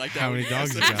look at me like that? How when many you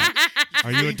asked dogs you that? got?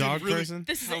 Are you a Thinking dog really- person?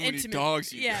 This is How an many intimate.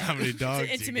 dogs you Yeah. How many dogs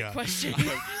It's an you intimate got? question.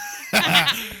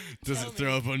 Does Tell it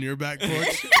throw me. up on your back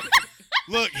porch?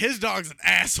 Look, his dog's an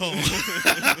asshole.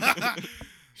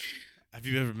 Have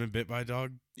you ever been bit by a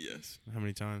dog? Yes, How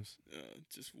many times?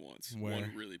 just once. Where?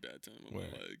 One really bad time on Where?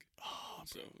 my leg. Oh,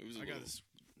 So it was a I little. got this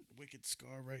wicked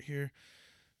scar right here.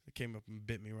 It came up and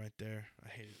bit me right there. I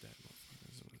hated that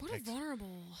motherfucker. What a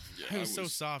vulnerable. Yeah, It was so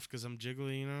was- soft because I'm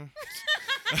jiggly, you know.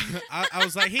 I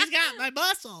was like, he's got my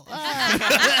muscle.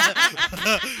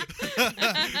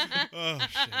 Oh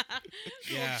shit.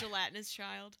 Yeah. Little gelatinous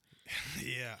child.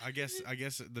 Yeah, I guess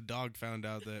the dog found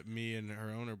out that me and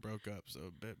her owner broke up, so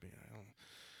it bit me.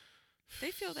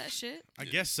 They feel that shit. I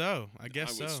guess so. I I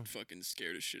guess was so. fucking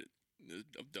scared as shit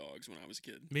of dogs when I was a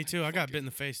kid. Me too. I got fucking- bit in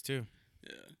the face too.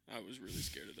 Yeah, I was really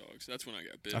scared of dogs. That's when I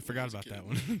got bit. I when forgot was a about kid. that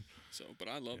one. So, but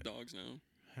I love dogs now.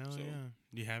 Hell So- yeah.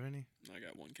 Do you have any? I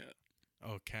got one cat.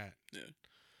 Oh, cat. Yeah.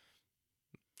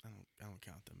 I don't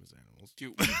count them as animals.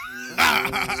 Dude,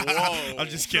 Whoa. I'm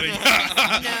just kidding.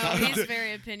 No, he's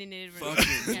very opinionated. when it-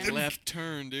 fucking yeah. left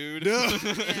turn, dude. No.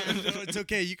 Yeah. No, it's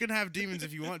okay. You can have demons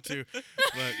if you want to,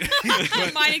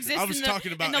 but Mine exists I was in the,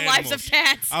 talking about in the lives of animals.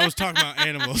 cats. I was talking about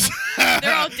animals.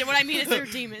 They're all. What I mean is they're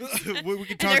demons. we can And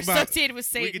talk they're about. associated with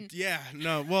We Satan. could, yeah,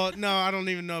 no. Well, no, I don't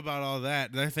even know about all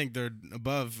that. I think they're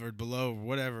above or below,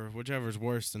 whichever is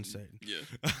worse than Satan.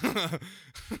 Yeah.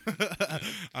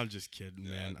 I'm just kidding,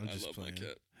 man. I'm I just love playing. my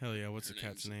cat. Hell yeah! What's Her the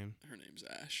cat's name? Her name's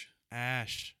Ash.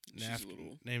 Ash. She's a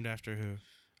little- Named after who?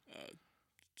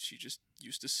 She just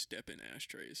used to step in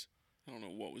ashtrays. I don't know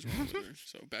what was wrong with her.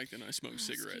 So back then I smoked Oh,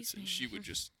 cigarettes, excuse and me. she would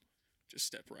just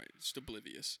step right, just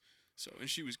oblivious. So and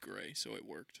she was gray, so it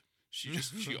worked. She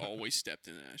always stepped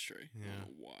in an ashtray. I Yeah. don't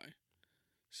know why.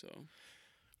 So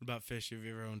What about fish? Have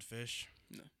you ever owned fish?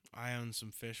 No. I owned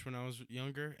some fish when I was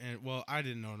younger, and well, I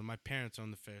didn't own them. My parents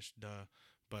owned the fish, duh.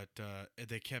 But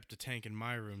they kept a tank in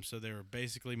my room, so they were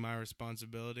basically my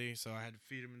responsibility. So I had to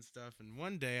feed them and stuff. And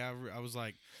one day I was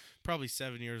like probably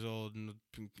 7 years old and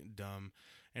dumb,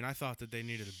 and I thought that they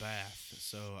needed a bath.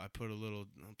 So I put a little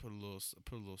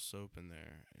soap in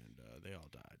there, and they all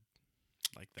died.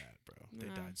 Like that, bro. They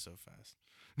Wow. died so fast.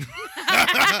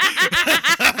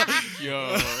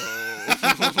 yo,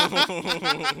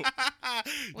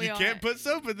 We You all can't had- put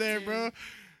soap in there, Dude. bro.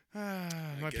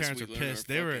 My guess parents we were learned our pissed.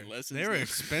 They were fucking lessons they were then.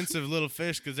 expensive little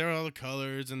fish because they were all the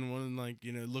colors and one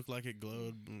it looked like it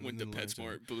glowed. went to and then later-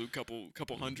 PetSmart, blew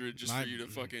couple hundred just My- for you to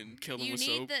fucking kill them You with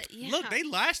need soap the. Yeah. Look, they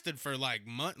lasted for like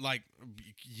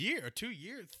year or 2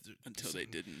 years until they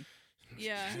didn't.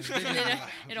 Yeah. They And then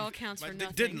didn't it all counts for Like,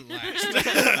 nothing. they didn't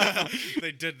last.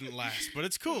 They didn't last, but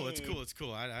it's cool. It's cool. It's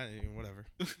cool. I whatever.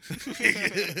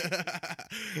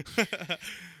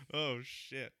 Oh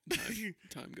shit.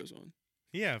 Time goes on.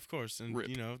 Yeah, of course. And Rip.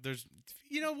 there's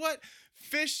what?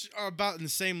 Fish are about in the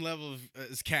same level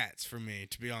as cats for me,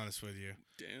 to be honest with you.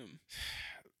 Damn.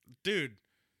 Dude.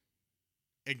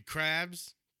 And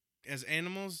crabs as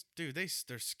animals, dude,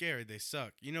 they're scary. They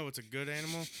suck. You know what's a good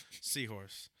animal?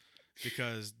 Seahorse.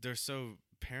 Because they're so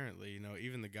apparently,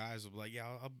 even the guys will be like, yeah,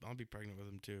 I'll be pregnant with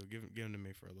them too. Give them to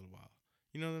me for a little while.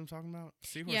 You know what I'm talking about?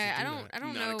 Seahorses. Yeah, I do don't. that. I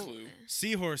don't Not a know. clue.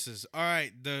 Seahorses. All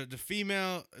right, the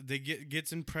female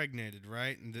gets impregnated,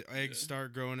 right? And the eggs Yeah.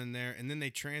 start growing in there, and then they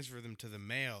transfer them to the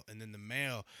male, and then the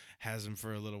male has them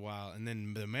for a little while, and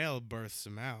then the male births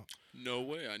them out. No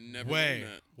way. I never Way, learned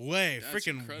that. way, That's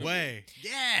freaking incredible. way.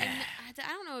 Yeah. And I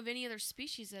don't know of any other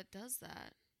species that does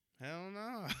that. Hell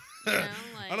no. You know,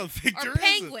 like, I don't think or there is.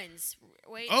 penguins.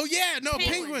 Wait. Oh yeah, no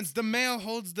Penguins. penguins. The male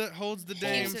holds the dam. Holds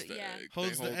Holds the yeah. egg. Holds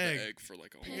they the hold egg. the egg for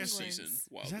like a whole Penguins. season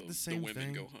while Is that the same women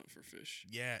thing? go hunt for fish.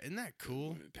 Yeah, isn't that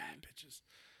cool? women Bad do. bitches.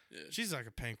 Yeah. She's like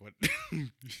a penguin.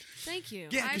 Thank you.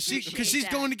 Yeah, I because appreciate she's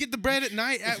that. going to get the bread at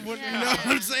night. At what, You know what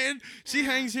Yeah. I'm saying? She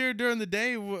Yeah. hangs here during the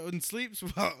day and sleeps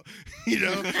while,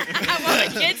 While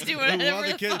the kids do whatever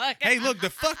while the fuck. Hey, look, the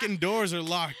fucking doors are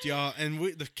locked, y'all, and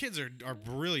the kids are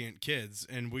brilliant kids,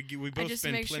 and we I both just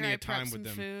spend make sure plenty I of time prep with some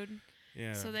them. food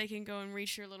Yeah. so they can go and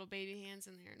reach their little baby hands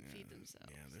in there and feed themselves.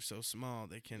 Yeah, they're so small.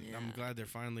 They can. I'm Yeah. glad they're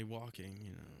finally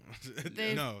walking.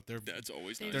 They've- No, they're That's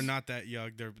always They've- nice. they're not that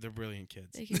young. They're brilliant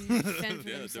kids. They can fend for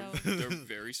Yeah, themselves. they're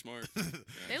very smart.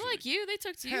 They like you. They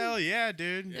took to you. Hell yeah,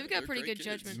 dude. Yeah, They've they're got pretty great good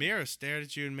kids. judgment. Mira stared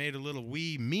at you and made a little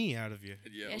wee me out of you.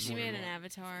 Yeah, I Yeah, was she made wondering an why.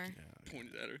 avatar.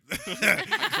 Pointed at her.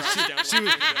 I crouched down She and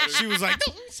was, pointed at her. she was like,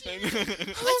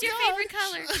 What's your favorite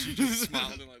color? She just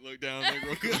smiled and like looked down like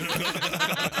real quick.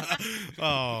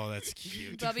 oh, that's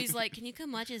cute. Bubby's like, can you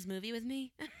come watch this movie with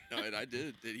me? No, and I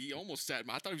did. He almost sat.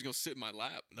 I thought he was gonna sit in my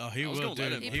lap. Oh, he I was will, gonna let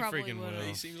dude. him. He probably freaking would've. will.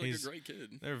 He seems like He's- a great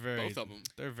kid. They're very, Both of them.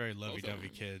 They're very Both of lovey-dovey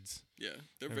them. kids. Yeah,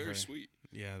 they're They're very very- sweet.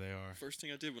 Yeah, they are. First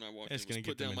thing I did when I walked It's in was gonna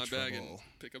put get them down in my bag and trouble.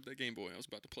 pick up that Game Boy. I was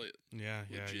about to play it. Yeah,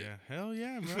 Legit. yeah. Hell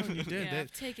yeah, bro. You did Yeah,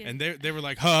 that. take it. And they were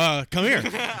like, come here.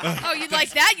 Oh, you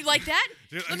like that? You like that?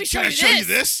 Let me show Can I you show you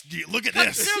this. this? Look at Come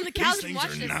this. sit on the couch These and things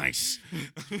watch are this.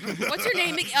 nice. What's your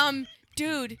name?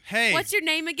 Dude. Hey. What's your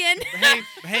name again?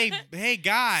 hey,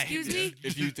 guy. Excuse me?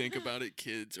 If you think about it,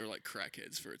 kids are like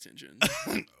crackheads for attention.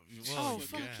 Oh,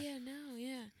 fuck yeah, no,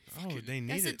 yeah. Oh, they need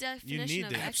That's the it. definition You need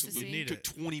of that. ecstasy. You need to it.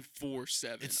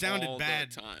 24/7. It sounded all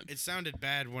bad. The time. It sounded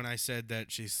bad when I said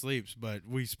that she sleeps, but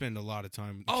we spend a lot of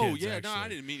time with Oh kids, yeah, actually. no, I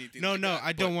didn't mean anything. No, like no, that,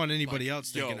 I don't but, want anybody like,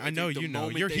 else thinking. yo, I know the you know.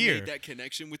 moment You're they here. Made that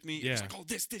connection with me. It Yeah. was like, oh,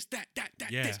 this, that,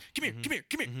 Yeah. this. Come here, come here,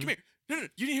 come here, come here. No,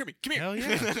 you didn't hear me. Come here. Hell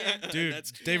yeah. Dude,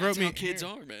 they wrote that's me. how kids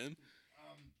are, man.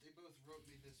 They both wrote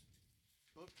me this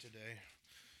book today.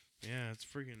 Yeah, it's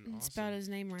freaking awesome. Spelled his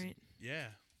name right. Yeah.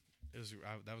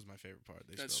 That was my favorite part.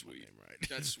 They That's spelled sweet. my name right.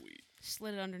 That's sweet.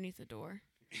 Slid it underneath the door.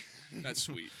 That's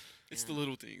sweet. It's the Yeah.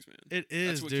 little things, man. It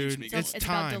is, what keeps dude. me It's going. It's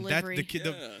about time. That delivery. the kid,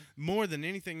 Yeah. more than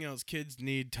anything else, kids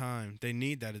need time. They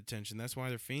need that attention. That's why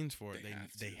they're fiends for it. They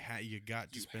have to. You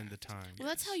got to You spend the have to. time. Well,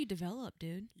 that's how you develop,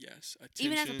 dude. Yes, attention,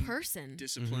 Even as a person.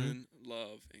 discipline,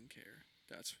 love, and care.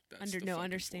 That's Under the no fucking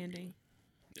understanding.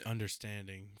 formula.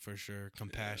 Understanding for sure.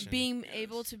 Compassion. Being Yes.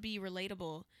 able to be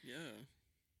relatable. Yeah,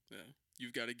 yeah.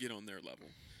 You've got to get on their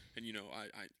level, and you know,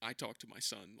 I talk to my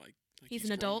son like He's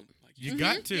an adult? grown, Like You Mhm.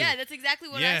 got to. Yeah, that's exactly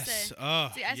what yes. I say.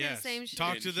 Oh, See, I say the yes. same shit.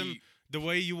 Talk And to them the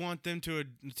way you want them to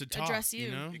talk. Address you.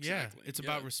 know? Exactly, Yeah. It's yeah.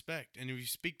 about respect, and if you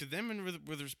speak to them and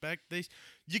with respect,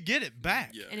 you get it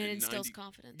back. yeah, And it instills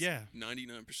confidence. Yeah.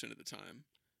 99% of the time,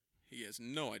 he has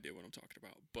no idea what I'm talking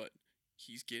about, but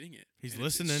he's getting it. He's And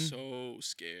it's listening. So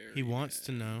scary. He wants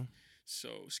to man. know.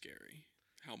 So scary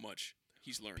how much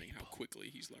he's learning, how quickly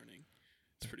he's learning.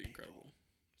 It's pretty incredible.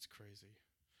 It's crazy.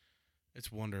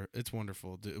 It's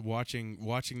wonderful.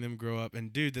 Watching them grow up,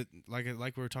 and dude, that like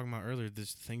we were talking about earlier,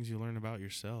 there's things you learn about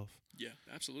yourself. Yeah,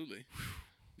 absolutely.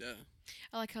 Yeah,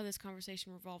 I like how this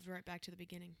conversation revolved right back to the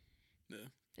beginning. yeah.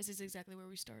 This is exactly where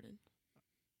we started.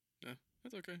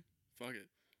 That's okay. Fuck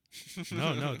it.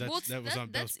 No, that Well, was that was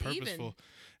that's even. purposeful,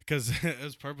 because it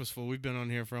was purposeful. We've been on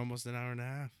here for almost an hour and a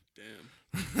half.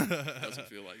 Damn, doesn't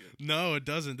feel like it. No, it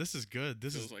doesn't. This is good.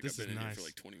 This Feels is like this I've been is in nice. here for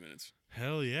like 20 minutes.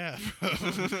 Hell yeah, bro.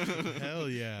 Hell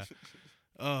yeah.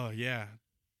 Oh yeah.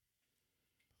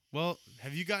 Well,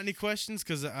 have you got any questions?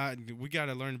 Because we got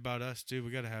to learn about us too.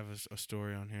 We got to have a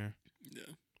story on here.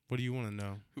 Yeah. What do you want to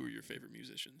know? Who are your favorite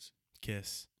musicians,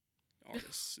 Kiss,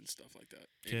 artists, and stuff like that?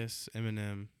 And Kiss,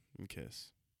 Eminem, and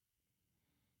Kiss.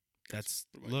 guys, That's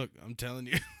what about you? look. I'm telling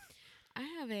you. I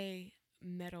have a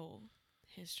metal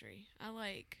history. I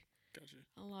like Gotcha.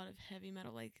 a lot of heavy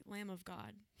metal, like Lamb of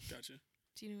God. Gotcha.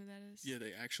 Do you know who that is? Yeah,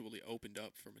 they actually opened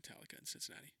up for Metallica in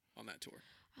Cincinnati on that tour.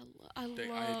 I I love.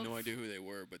 had no idea who they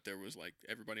were, but there was like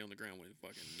everybody on the ground went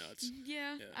fucking nuts.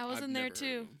 Yeah, Yeah, I was I've in there never heard of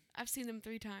too. them. I've seen them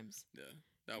 3 times. Yeah,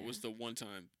 that was the one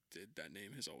time that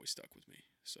name has always stuck with me.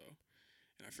 So,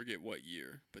 and I forget what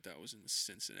year, but that was in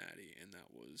Cincinnati, and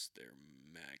that was their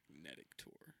Magnetic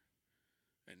tour,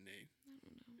 and they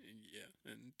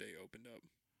opened up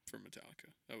for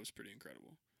Metallica. That was pretty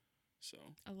incredible. So,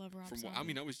 I love Rob from what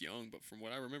Zombie. I was young, but from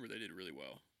what I remember, they did really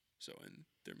well. So, and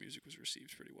their music was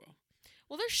received pretty well.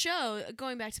 Well, their show,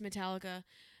 going back to Metallica,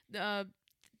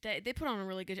 they put on a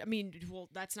really good. I mean, well,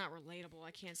 that's not relatable.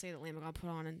 I can't say that Lamb of God put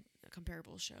on a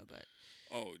comparable show, but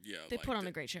Oh yeah, they like put on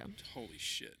a great show. Holy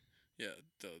shit! Yeah,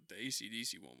 the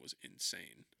AC/DC one was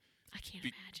insane. I can't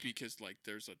Be- imagine. because like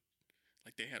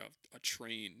they had a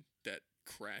train that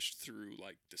crashed through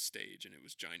like the stage, and it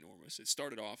was ginormous. It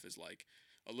started off as like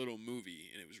a little movie,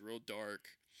 and it was real dark,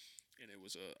 and it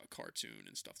was a cartoon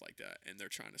and stuff like that, and they're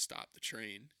trying to stop the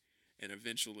train, and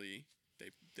eventually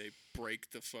they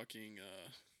break the fucking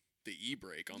the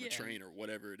e-brake on the Yeah. train or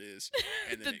whatever it is,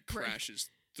 and then The it brake. crashes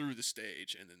through the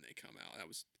stage, and then they come out. That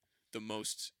was the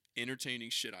most entertaining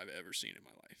shit I've ever seen in my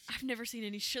life. I've never seen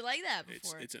any shit like that It's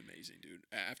before. it's amazing, dude.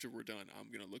 After we're done,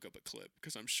 I'm gonna look up a clip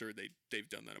because I'm sure they've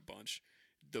done that a bunch.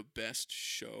 The best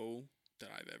show that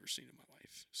I've ever seen in my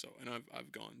life. So, and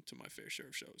I've gone to my fair share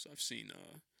of shows. I've seen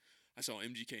I saw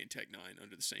MGK and Tech Nine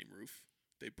under the same roof.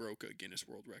 They broke a Guinness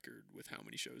World Record with how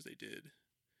many shows they did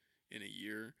in a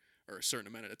year, or a certain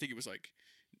amount. I think it was like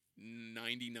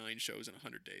 99 shows in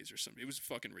 100 days or something. It was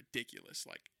fucking ridiculous.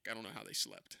 Like, I don't know how they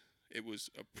slept. It was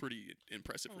a pretty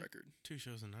impressive record. 2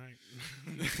 shows a night.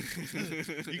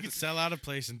 You could sell out a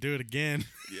place and do it again.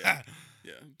 Yeah,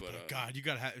 yeah. But God, you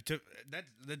gotta have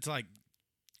that's like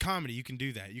comedy. You can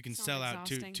do that. You can Sounds sell out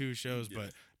exhausting. two shows, Yeah.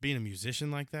 but being a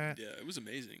musician like that, yeah, it was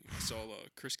amazing. I saw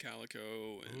Chris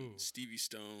Calico and Ooh. Stevie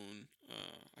Stone.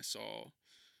 I saw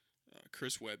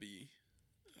Chris Webby.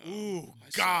 Ooh, I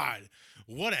saw- God.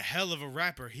 What a hell of a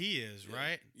rapper he is, Yeah.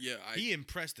 right? Yeah, He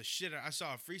impressed the shit out. I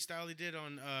saw a freestyle he did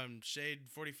on Shade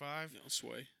 45.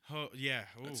 Sway. Oh, yeah.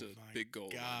 That's Ooh, a my big goal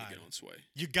of mine God. to get on Sway.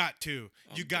 You got to. You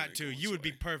I'm got gonna to. go on You would be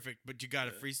Sway. perfect, but you got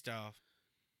to Yeah. freestyle.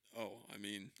 Oh, I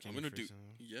mean, Can I'm you gonna do.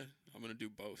 freestyle? Yeah, I'm gonna do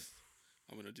both.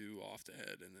 I'm gonna do off the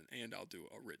head, and I'll do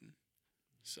a written.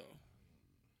 So,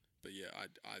 but yeah,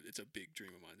 it's a big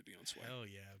dream of mine to be on Sway. Hell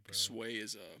yeah, bro. Sway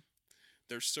is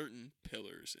there's certain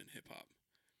pillars in hip hop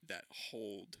that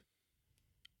hold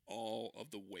all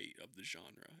of the weight of the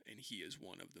genre, and he is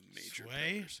one of the major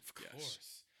Sway? pillars. Of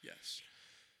course. Yes.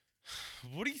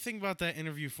 What do you think about that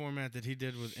interview format that he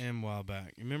did with M a while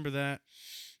back? You remember that?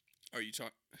 Are you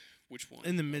talking? Which one?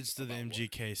 In the midst of the About what?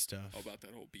 MGK stuff. Oh, about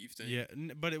that whole beef thing? Yeah,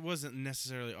 but it wasn't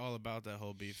necessarily all about that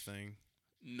whole beef thing.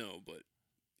 No, but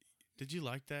Did you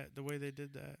like that, the way they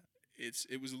did that?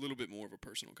 it was a little bit more of a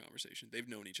personal conversation. They've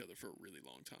known each other for a really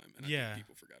long time, and I Yeah. think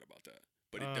people forgot about that.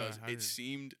 But I it didn't-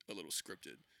 seemed a little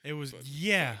scripted. It was, But,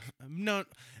 yeah. No,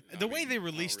 the way mean, they I don't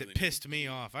released really it pissed me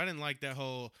off. I didn't like that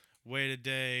whole wait a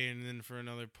day and then for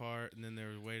another part and then there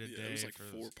was wait a Yeah, day. it was like for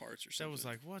 4 parts or That something. was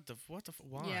like why?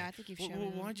 Yeah, I think you've shown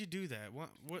it. Why'd you do that?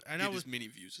 What? And get I was as many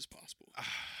views as possible.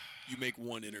 You make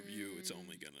one interview, it's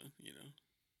only Mm. gonna,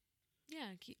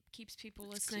 Yeah, keeps people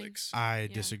it's listening. clicks. I Yeah.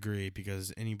 disagree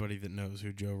because anybody that knows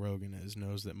who Joe Rogan is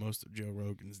knows that most of Joe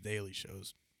Rogan's daily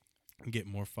shows get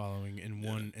more following in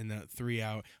Yeah. in that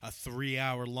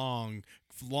 3-hour long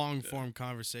form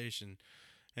conversation,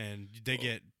 and they Well-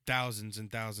 get thousands and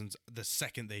thousands the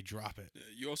second they drop it. Yeah,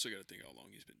 you also got to think how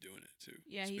long he's been doing it too.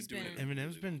 Yeah, he's doing been- it a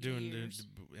Eminem's really been long doing years.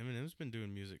 Eminem's been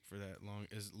doing music for that long,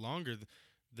 is longer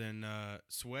than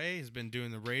Sway has been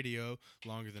doing the radio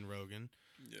longer than Rogan.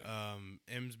 Yeah.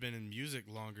 M's been in music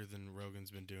longer than Rogan's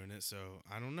been doing it, so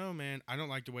I don't know, man. I don't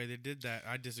like the way they did that.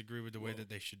 I disagree with the way Well, that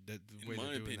they should. The In way my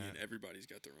they're doing opinion, that. everybody's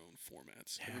got their own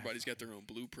formats. Yeah, Everybody's got their own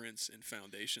blueprints and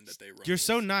foundation that they run. You're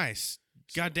so with. nice.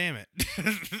 So- God damn it.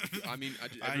 I mean, I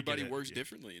get everybody it, works yeah.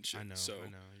 differently and shit. I know. So, I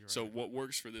know. You're so right. what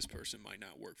works for this person might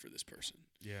not work for this person,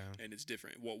 Yeah. and it's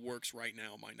different. What works right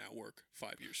now might not work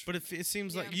 5 years. But from it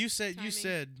seems like Yeah, you said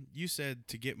timing. you said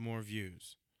to get more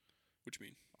views what you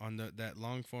mean? on that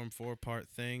long form 4-part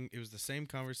thing. It was the same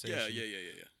conversation.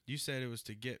 Yeah. You said it was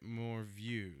to get more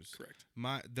views. Correct.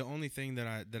 The only thing that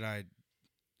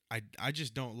I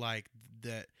just don't like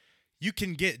that you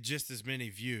can get just as many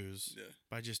views Yeah.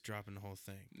 by just dropping the whole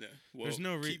thing. Yeah. Well, There's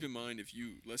no keep in mind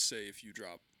let's say if you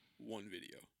drop one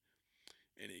video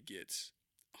and it gets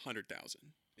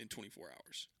 100,000 in 24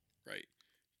 hours, right?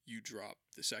 You drop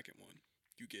the second one,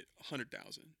 you get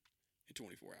 100,000 in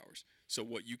 24 hours. So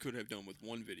what you could have done with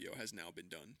one video has now been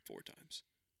done 4 times.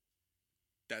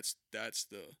 That's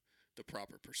the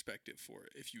proper perspective for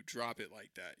it. If you drop it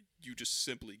like that, you just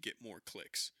simply get more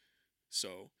clicks.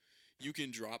 So you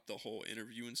can drop the whole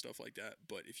interview and stuff like that,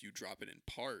 but if you drop it in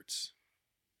parts,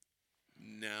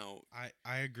 now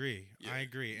I agree. yeah, I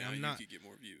agree. And now I'm you not. could get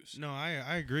more views. No, I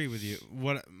agree with you.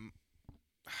 What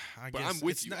I But guess I'm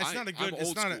with it's you. Not, it's not a good. I'm It's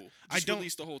old not school. I Just don't-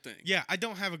 release the whole thing. Yeah, I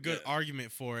don't have a good Yeah.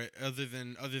 argument for it other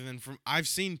than from I've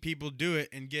seen people do it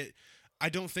and get. I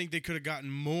don't think they could have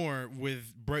gotten more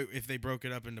if they broke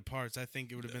it up into parts. I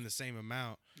think it would have Yeah. been the same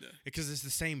amount Yeah. because it's the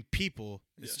same people.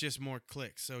 It's Yeah. just more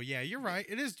clicks. So yeah, you're right.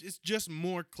 It is. It's just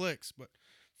more clicks, but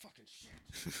fucking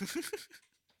shit.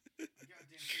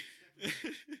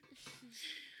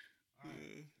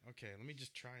 Alright. Okay, let me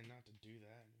just try not to do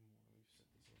that anymore. Let me set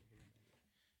this over here.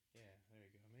 Yeah, there you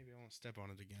go. Maybe I won't step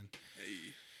on it again.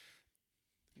 Hey,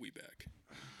 we back.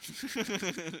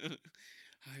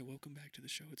 Hi, welcome back to the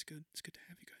show. It's good. It's good to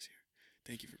have you guys here.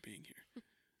 Thank you for being here.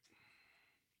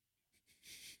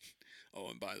 Oh,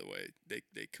 and by the way,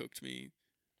 they cooked me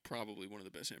probably one of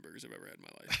the best hamburgers I've ever had in my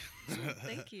life.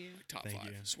 Thank you. Like top Thank 5.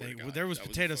 you. Swear to God, There was that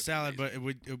potato fucking salad,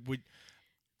 amazing. but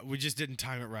we just didn't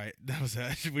time it right. That was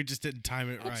it. We just didn't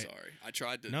time it I'm right. sorry. I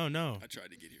tried to. No. I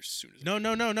tried to get here as soon as.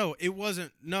 No. It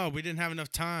wasn't. No, we didn't have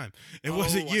enough time. It Oh,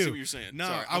 wasn't I you. see what you're saying. No,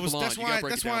 Sorry, I I'm was. blonde. That's You gotta why.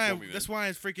 break That's it down why. for me, man. That's why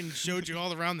I freaking showed you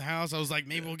all around the house. I was like,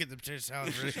 maybe we'll get the potato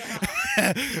salad ready.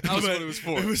 That was But what it was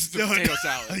for. It was The still potato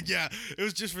salad. Yeah, it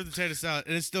was just for the potato salad,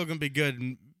 and it's still gonna be good.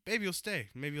 And maybe you'll stay.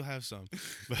 Maybe you'll have some.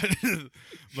 But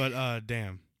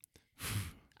damn.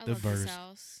 I The love burgers. this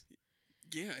house.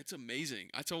 Yeah, it's amazing.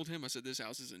 I told him, I said, this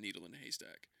house is a needle in a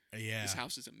haystack. Yeah. This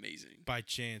house is amazing. By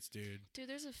chance, dude. Dude,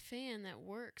 there's a fan that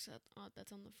works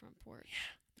that's on the front porch.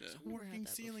 Yeah, Never had Working that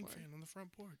ceiling before. fan on the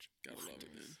front porch. gotta love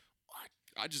it, man. What?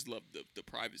 I just love the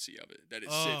privacy of it. That it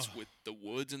Oh. sits with the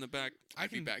woods in the back. I'd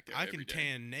be back there I every can day.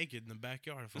 tan naked in the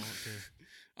backyard if I want to.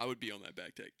 I would be on that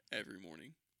back deck every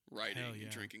morning, writing Hell yeah.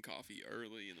 and drinking coffee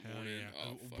early in the Hell morning. yeah.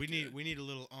 Oh, fuck we yeah. need a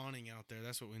little awning out there.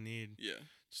 That's what we need. Yeah,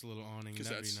 Just a little awning. 'Cause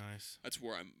That'd be nice. that's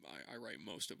where I write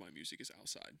most of my music is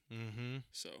outside. Mm-hmm.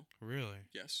 So Really?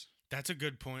 yes, That's a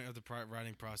good point of the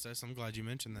writing process. I'm glad you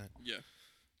mentioned that. yeah.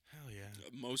 Hell yeah.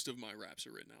 Most of my raps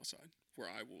are written outside, where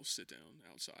I will sit down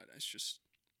outside. It's just,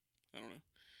 I don't know,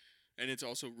 and it's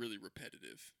also really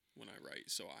repetitive when I write,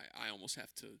 so I almost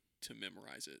have to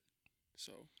memorize it.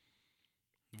 So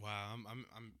Wow.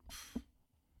 I'm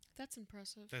That's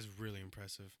impressive. That's really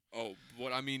impressive. oh,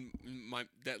 what I mean,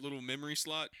 that little memory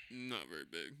slot not very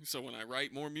big. So when I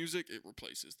write more music, it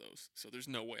replaces those. So there's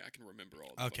no way I can remember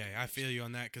all. The Okay, fucking I names. feel you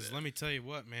on that because Yeah. let me tell you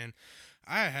what, man.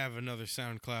 I have another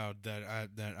SoundCloud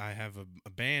that I have a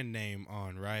band name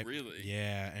on, right? Really?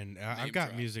 Yeah, and I've Name got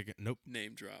drop. music. Nope.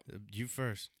 Name drop. You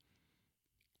first.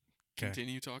 'Kay.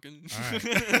 Continue talking. All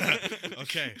right.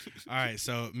 Okay. All right.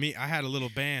 So I had a little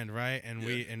band, right? And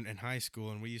we in high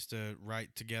school, and we used to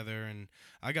write together. And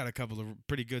I got a couple of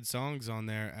pretty good songs on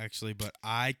there, actually. But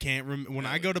I can't remember when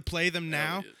I go to play them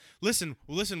now. Hell yeah. Listen.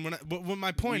 What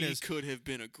my point we is, could have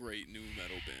been a great new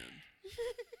metal band.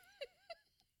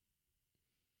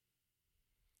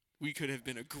 We could have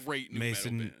been a great new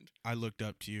Mason, metal band. I looked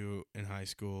up to you in high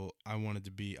school. I wanted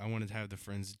to have the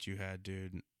friends that you had,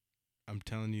 dude. I'm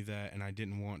telling you that, and I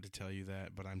didn't want to tell you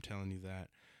that, but I'm telling you that.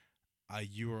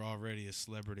 You were already a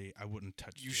celebrity. I wouldn't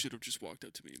touch you. You should have just walked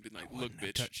up to me and been like, I "Look, wouldn't have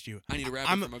bitch, touched you. I need a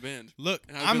rapper I'm for my band." Look,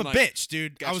 And I would've I'm a been like, bitch,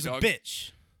 dude. I "Gotcha, was a dog."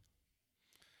 bitch.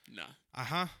 Nah.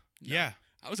 Uh-huh. No. Yeah.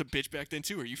 I was a bitch back then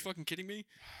too. Are you fucking kidding me?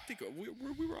 I think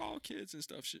we were all kids and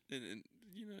stuff. And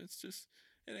you know, it's just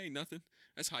it ain't nothing.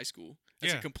 That's high school.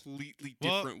 That's Yeah. a completely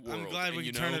Well, different world. I'm glad and we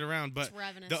you can turn know, it around, but It's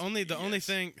ravenous. the only Yes.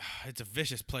 thing, it's a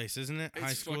vicious place, isn't it? it's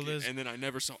High school fucking- is. And then I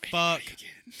never saw Fuck. anybody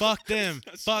again. Fuck them.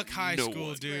 That's Fuck high no school,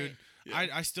 one. dude. Yeah.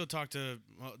 I still talk to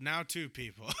now 2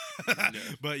 people. Yeah.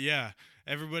 But yeah,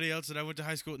 everybody else that I went to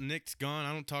high school, Nick's gone.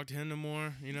 I don't talk to him no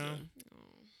more. You know. Yeah.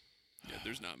 Yeah,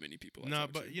 there's not many people. I No,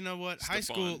 talk but to. you know what? High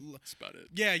Stefan, school. That's about it.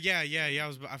 Yeah.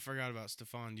 I forgot about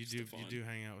Stefan. You Stefan. do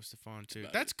hang out with Stefan too.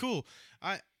 about That's cool.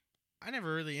 I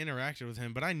never really interacted with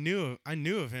him, but I knew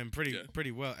of him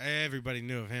pretty well. Everybody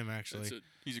knew of him actually.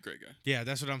 He's a great guy. Yeah,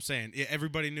 that's what I'm saying. Yeah,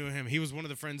 everybody knew him. He was one of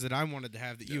the friends that I wanted to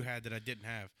have that you Yeah. had that I didn't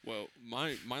have. Well,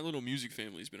 my little music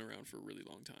family's been around for a really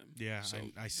long time. Yeah, so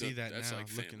I see that that's now.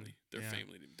 like looking, family. They're yeah.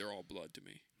 family. They're all blood to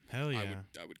me. Hell yeah.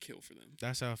 I would kill for them.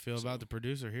 That's how I feel So- about the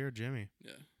producer here, Jimmy.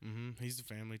 Yeah, He's the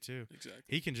family too. exactly.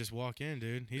 He can just walk in,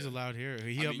 dude. He's Yeah. allowed here.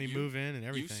 He I helped mean, me you- move in and You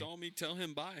everything. saw me tell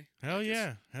him bye. Hell Like,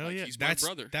 yeah, hell like yeah. he's my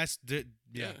brother. That's yeah.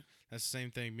 Yeah. That's the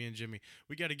same thing. Me and Jimmy.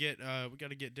 We got to get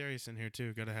Darius in here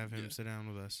too. Got to have him Yeah. sit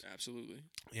down with us. Absolutely.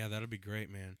 Yeah, that'll be great,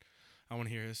 man. I want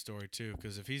to hear his story too,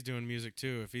 because if he's doing music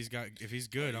too, if he's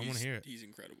good, I want to hear it. He's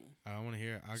incredible. I want to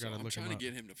hear it. I So gotta I'm look him trying up. to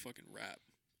get him to fucking rap.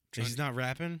 He's not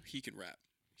rapping. He can rap.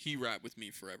 He rapped with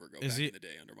me forever ago Is back he- in the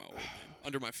day under my old name,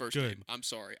 under my first Good. name. I'm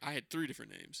sorry, I had 3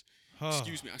 different names. Oh.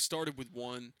 Excuse me. I started with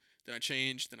one, then I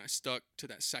changed, then I stuck to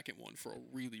that second one for a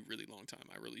really, really long time.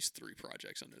 I released 3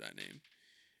 projects under that name,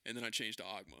 and then I changed to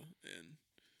Ogma, and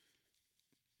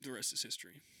the rest is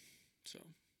history. So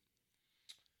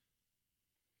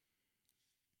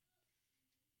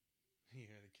You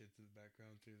hear the kids in the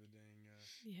background through the dang.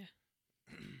 Yeah.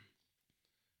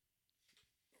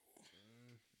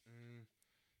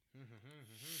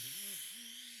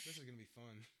 This is gonna be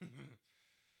fun.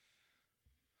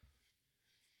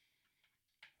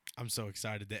 I'm so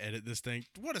excited to edit this thing.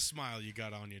 What a smile you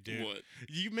got on you, dude. what?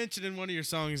 You mentioned in one of your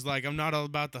songs, like, I'm not all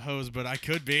about the hose, but I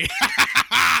could be.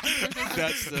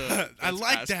 That's the. I that's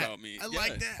like Ask that. About me. I Yeah,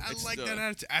 like that. I it's like the- that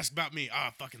attitude. Ask about me. Oh,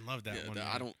 I fucking love that Yeah, one. the,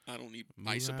 man. I don't need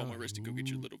ice up on my wrist to go get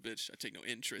your Ooh. little bitch. I take no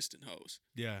interest in hoes.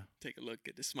 Yeah. Take a look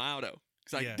at the smile though,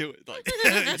 cause I Yeah. can do it. Like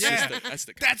Yeah. that's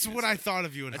the That's cockiness. what I thought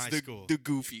of you in That's high the, school. The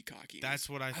goofy cockiness. That's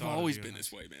what I I've thought. always of you been in this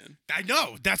high way, man. I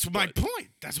know. That's my But- point.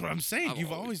 That's what I'm saying. I've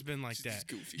You've always always been like just that.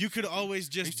 goofy. You could always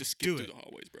I used to just skip do through it. the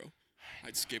hallways, bro.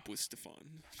 I'd skip with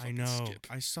Stefan. I Fucking know. Skip.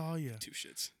 I saw you. 2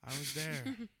 shits. I was there.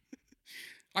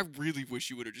 I really wish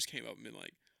you would have just came up and been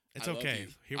like, It's I love okay. you.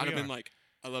 Here I'd we have are. been like,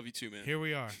 I love you too, man. Here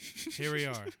we are. Here we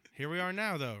are. Here we are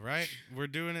now, though, right? We're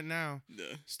doing it now.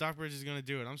 Yeah. Stockbridge is gonna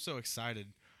do it. I'm so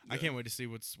excited. I Yeah. can't wait to see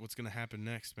what's gonna happen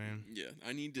next, man. Yeah,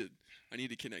 I need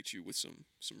to connect you with some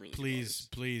really good Please, artists.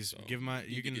 please So, give my. Need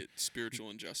You to can get Spiritual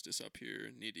Injustice up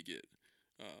here. Need to get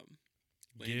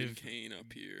Landon Give- Kane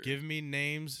up here. give me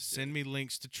names. Send me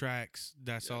links to tracks.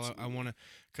 That's Yeah, all I absolutely. want to.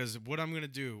 Because what I'm gonna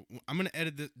do, I'm gonna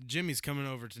edit the. Jimmy's coming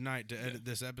over tonight to edit Yeah.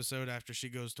 this episode after she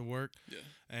goes to work, Yeah.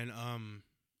 and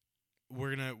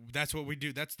that's what we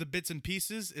do. That's the bits and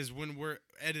pieces is when we're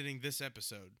editing this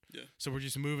episode. Yeah. So we're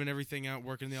just moving everything out,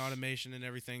 working the automation and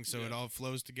everything, so it all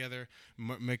flows together,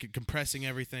 compressing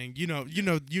everything. You know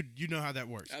how that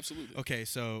works. Absolutely. Okay,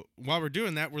 so while we're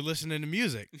doing that, we're listening to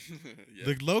music. Yeah.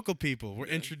 The local people, we're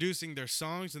introducing their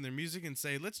songs and their music and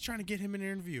say, let's try to get him an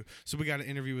interview. So we got an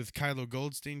interview with Kylo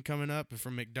Goldstein coming up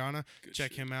from McDonough.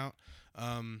 Check him out.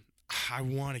 I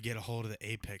want to get a hold of the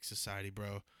Apex Society,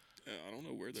 bro. I don't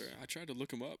know where they're at. I tried to look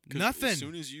them up. Nothing. As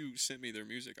soon as you sent me their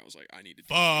music, I was like, I need to.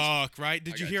 Fuck, right?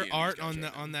 Did I you gotta hear DM these Art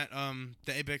guys on right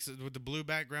the Apex with the blue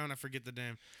background? I forget the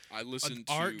name. I listened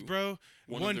to Art, bro.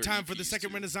 One time for the second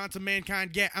too. renaissance of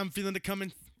mankind. Yeah, I'm feeling it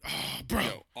coming. Oh, bro.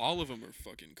 Yo, all of them are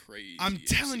fucking crazy. I'm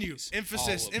telling you.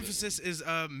 MCs. Emphasis is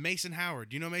Mason Howard.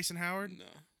 Do you know Mason Howard? No.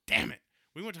 Damn it.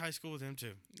 We went to high school with him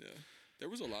too. Yeah. There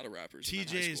was a lot of rappers. in high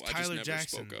TJ's school. I Tyler just never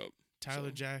Jackson. Spoke up.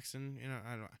 Tyler Jackson,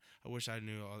 I wish I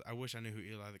knew who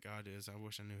Eli the God is. I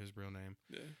wish I knew his real name.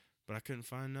 Yeah. But I couldn't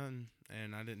find nothing,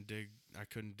 and I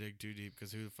couldn't dig too deep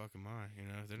because who the fuck am I?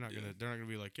 They're not gonna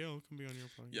be like, yo, come be on your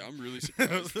plane. Yeah, I'm really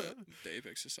surprised that the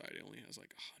Apex Society only has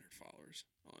like 100 followers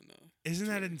on. Isn't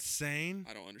that Twitter. insane?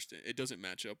 I don't understand. It doesn't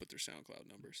match up with their SoundCloud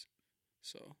numbers.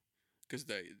 So, because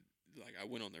I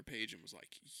went on their page and was like,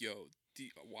 yo,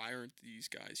 why aren't these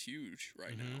guys huge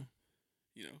right now?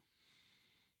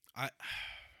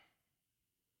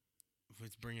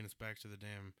 It's bringing us back to the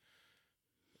damn.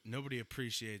 Nobody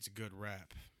appreciates good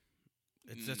rap.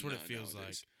 That's what it feels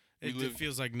nowadays. like. It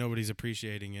feels like nobody's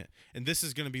appreciating it, and this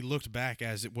is going to be looked back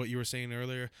as what you were saying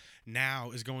earlier.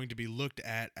 Now is going to be looked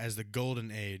at as the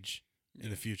golden age in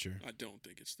the future. I don't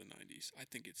think it's the 90s. I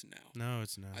think it's now. No,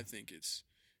 it's not. I think it's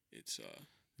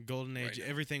golden age. right now.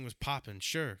 Everything was popping.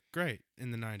 Sure, great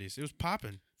in the 90s. It was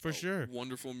popping for sure.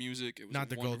 Wonderful music. It was Not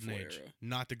the golden wonderful age. Era.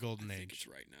 Not the golden I age. think it's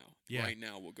right now. Yeah. Right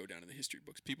now will go down in the history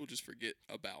books. People just forget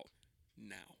about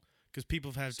now. Because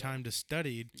people have had time to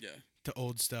study the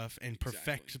old stuff and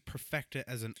perfect it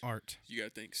as an art. You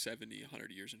got to think 70,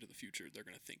 100 years into the future, they're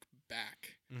going to think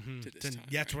back to this time.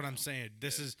 That's right what now. I'm saying.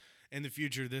 This is in the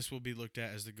future. This will be looked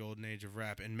at as the golden age of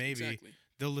rap, and maybe Exactly.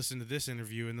 they'll listen to this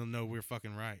interview and they'll know we're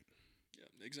fucking right.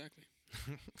 Yeah, exactly.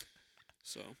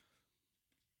 So.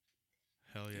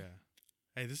 Hell yeah.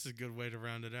 Hey, this is a good way to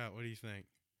round it out. What do you think?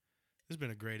 This has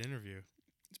been a great interview.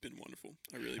 It's been wonderful.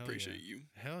 I really appreciate you.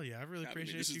 Hell yeah, I really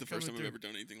appreciate you. This is the first time I've ever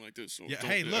done anything like this. So yeah,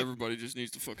 hey, look. Everybody just needs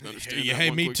to fucking understand.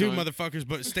 Hey, me too, motherfuckers.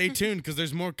 But stay tuned because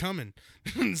there's more coming.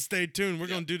 Stay tuned. We're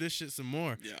gonna do this shit some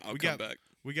more. Yeah, I'll come back.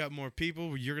 We got more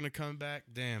people. You're gonna come back.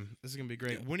 Damn, this is gonna be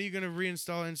great. Yeah. When are you gonna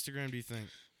reinstall Instagram? Do you think?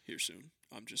 Here soon.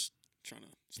 I'm just trying to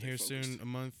stay Here focused. soon, a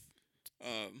month.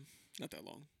 Not that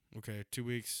long. Okay, 2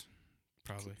 weeks.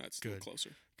 Probably. That's good. a little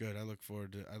closer. Good. I look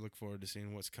forward to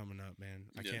seeing what's coming up, man.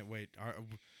 I can't wait.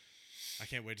 I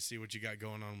can't wait to see what you got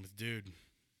going on with Dude.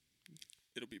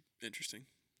 It'll be interesting.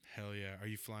 Hell yeah. Are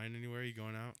you flying anywhere? Are you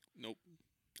going out? Nope.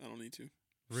 I don't need to.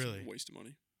 Really? It's a waste of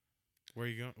money. Where are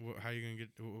you going? How are you going to get...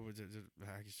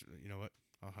 You know what?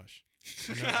 I'll hush.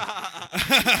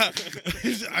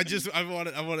 I want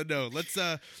to know.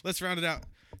 Let's round it out.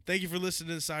 Thank you for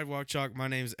listening to Sidewalk Chalk. My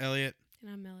name's Elliot. And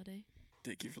I'm Melody.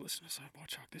 Thank you for listening to Sidewalk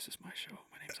Chalk. This is my show.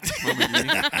 My name's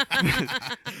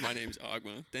Ogma. My name's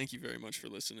Ogma. Thank you very much for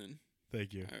listening.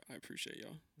 Thank you. I appreciate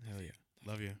y'all. Hell yeah.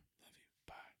 Love you. Love you.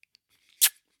 Bye.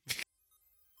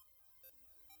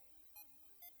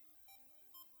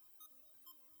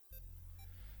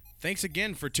 Thanks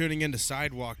again for tuning in to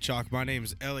Sidewalk Chalk. My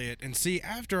name's Elliot. And see,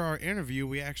 after our interview,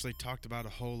 we actually talked about a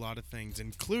whole lot of things,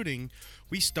 including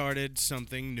we started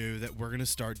something new that we're going to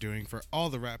start doing for all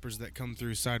the rappers that come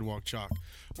through Sidewalk Chalk.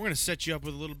 We're going to set you up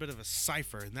with a little bit of a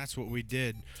cipher, and that's what we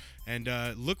did. And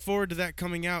look forward to that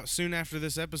coming out soon after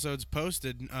this episode's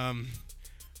posted.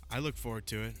 I look forward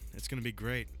to it. It's going to be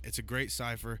great. It's a great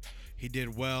cipher. He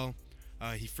did well.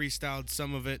 He freestyled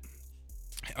some of it.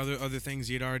 Other things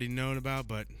he had already known about,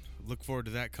 but look forward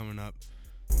to that coming up.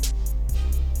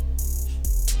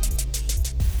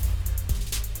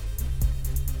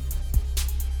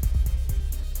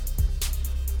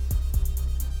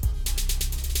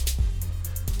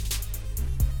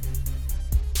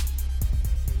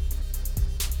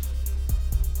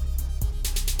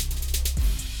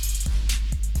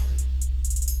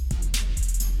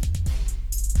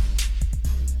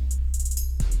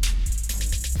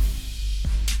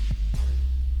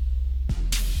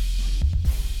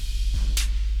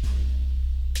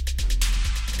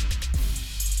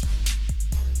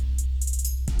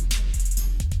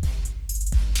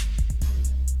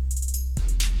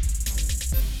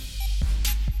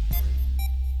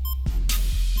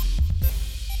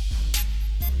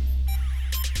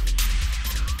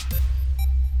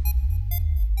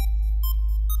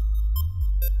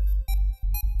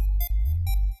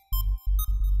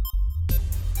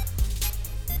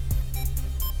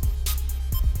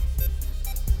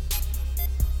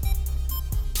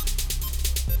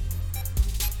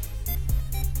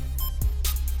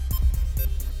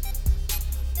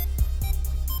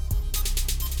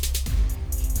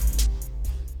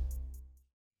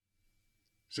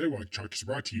 Sidewalk Chalk is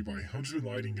brought to you by Huntsman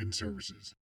Lighting and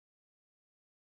Services.